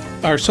Minsky.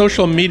 Our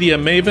social media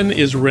maven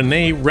is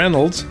Renee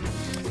Reynolds.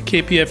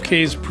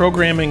 KPFK's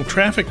programming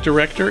traffic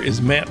director is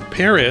Matt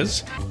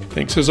Perez.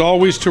 Thanks as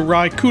always to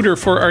Ry Cooter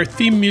for our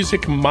theme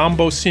music,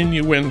 Mambo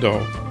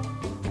Sinuendo.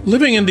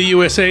 Living in the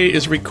USA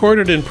is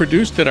recorded and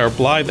produced at our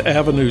Blythe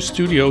Avenue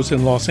studios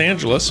in Los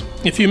Angeles.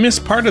 If you miss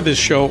part of this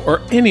show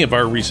or any of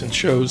our recent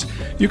shows,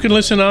 you can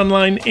listen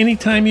online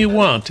anytime you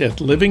want at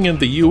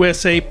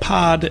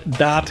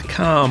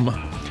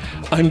livingintheusapod.com.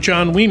 I'm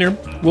John Wiener.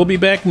 We'll be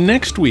back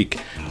next week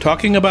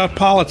talking about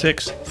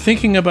politics,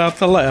 thinking about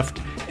the left,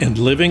 and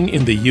living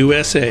in the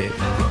USA.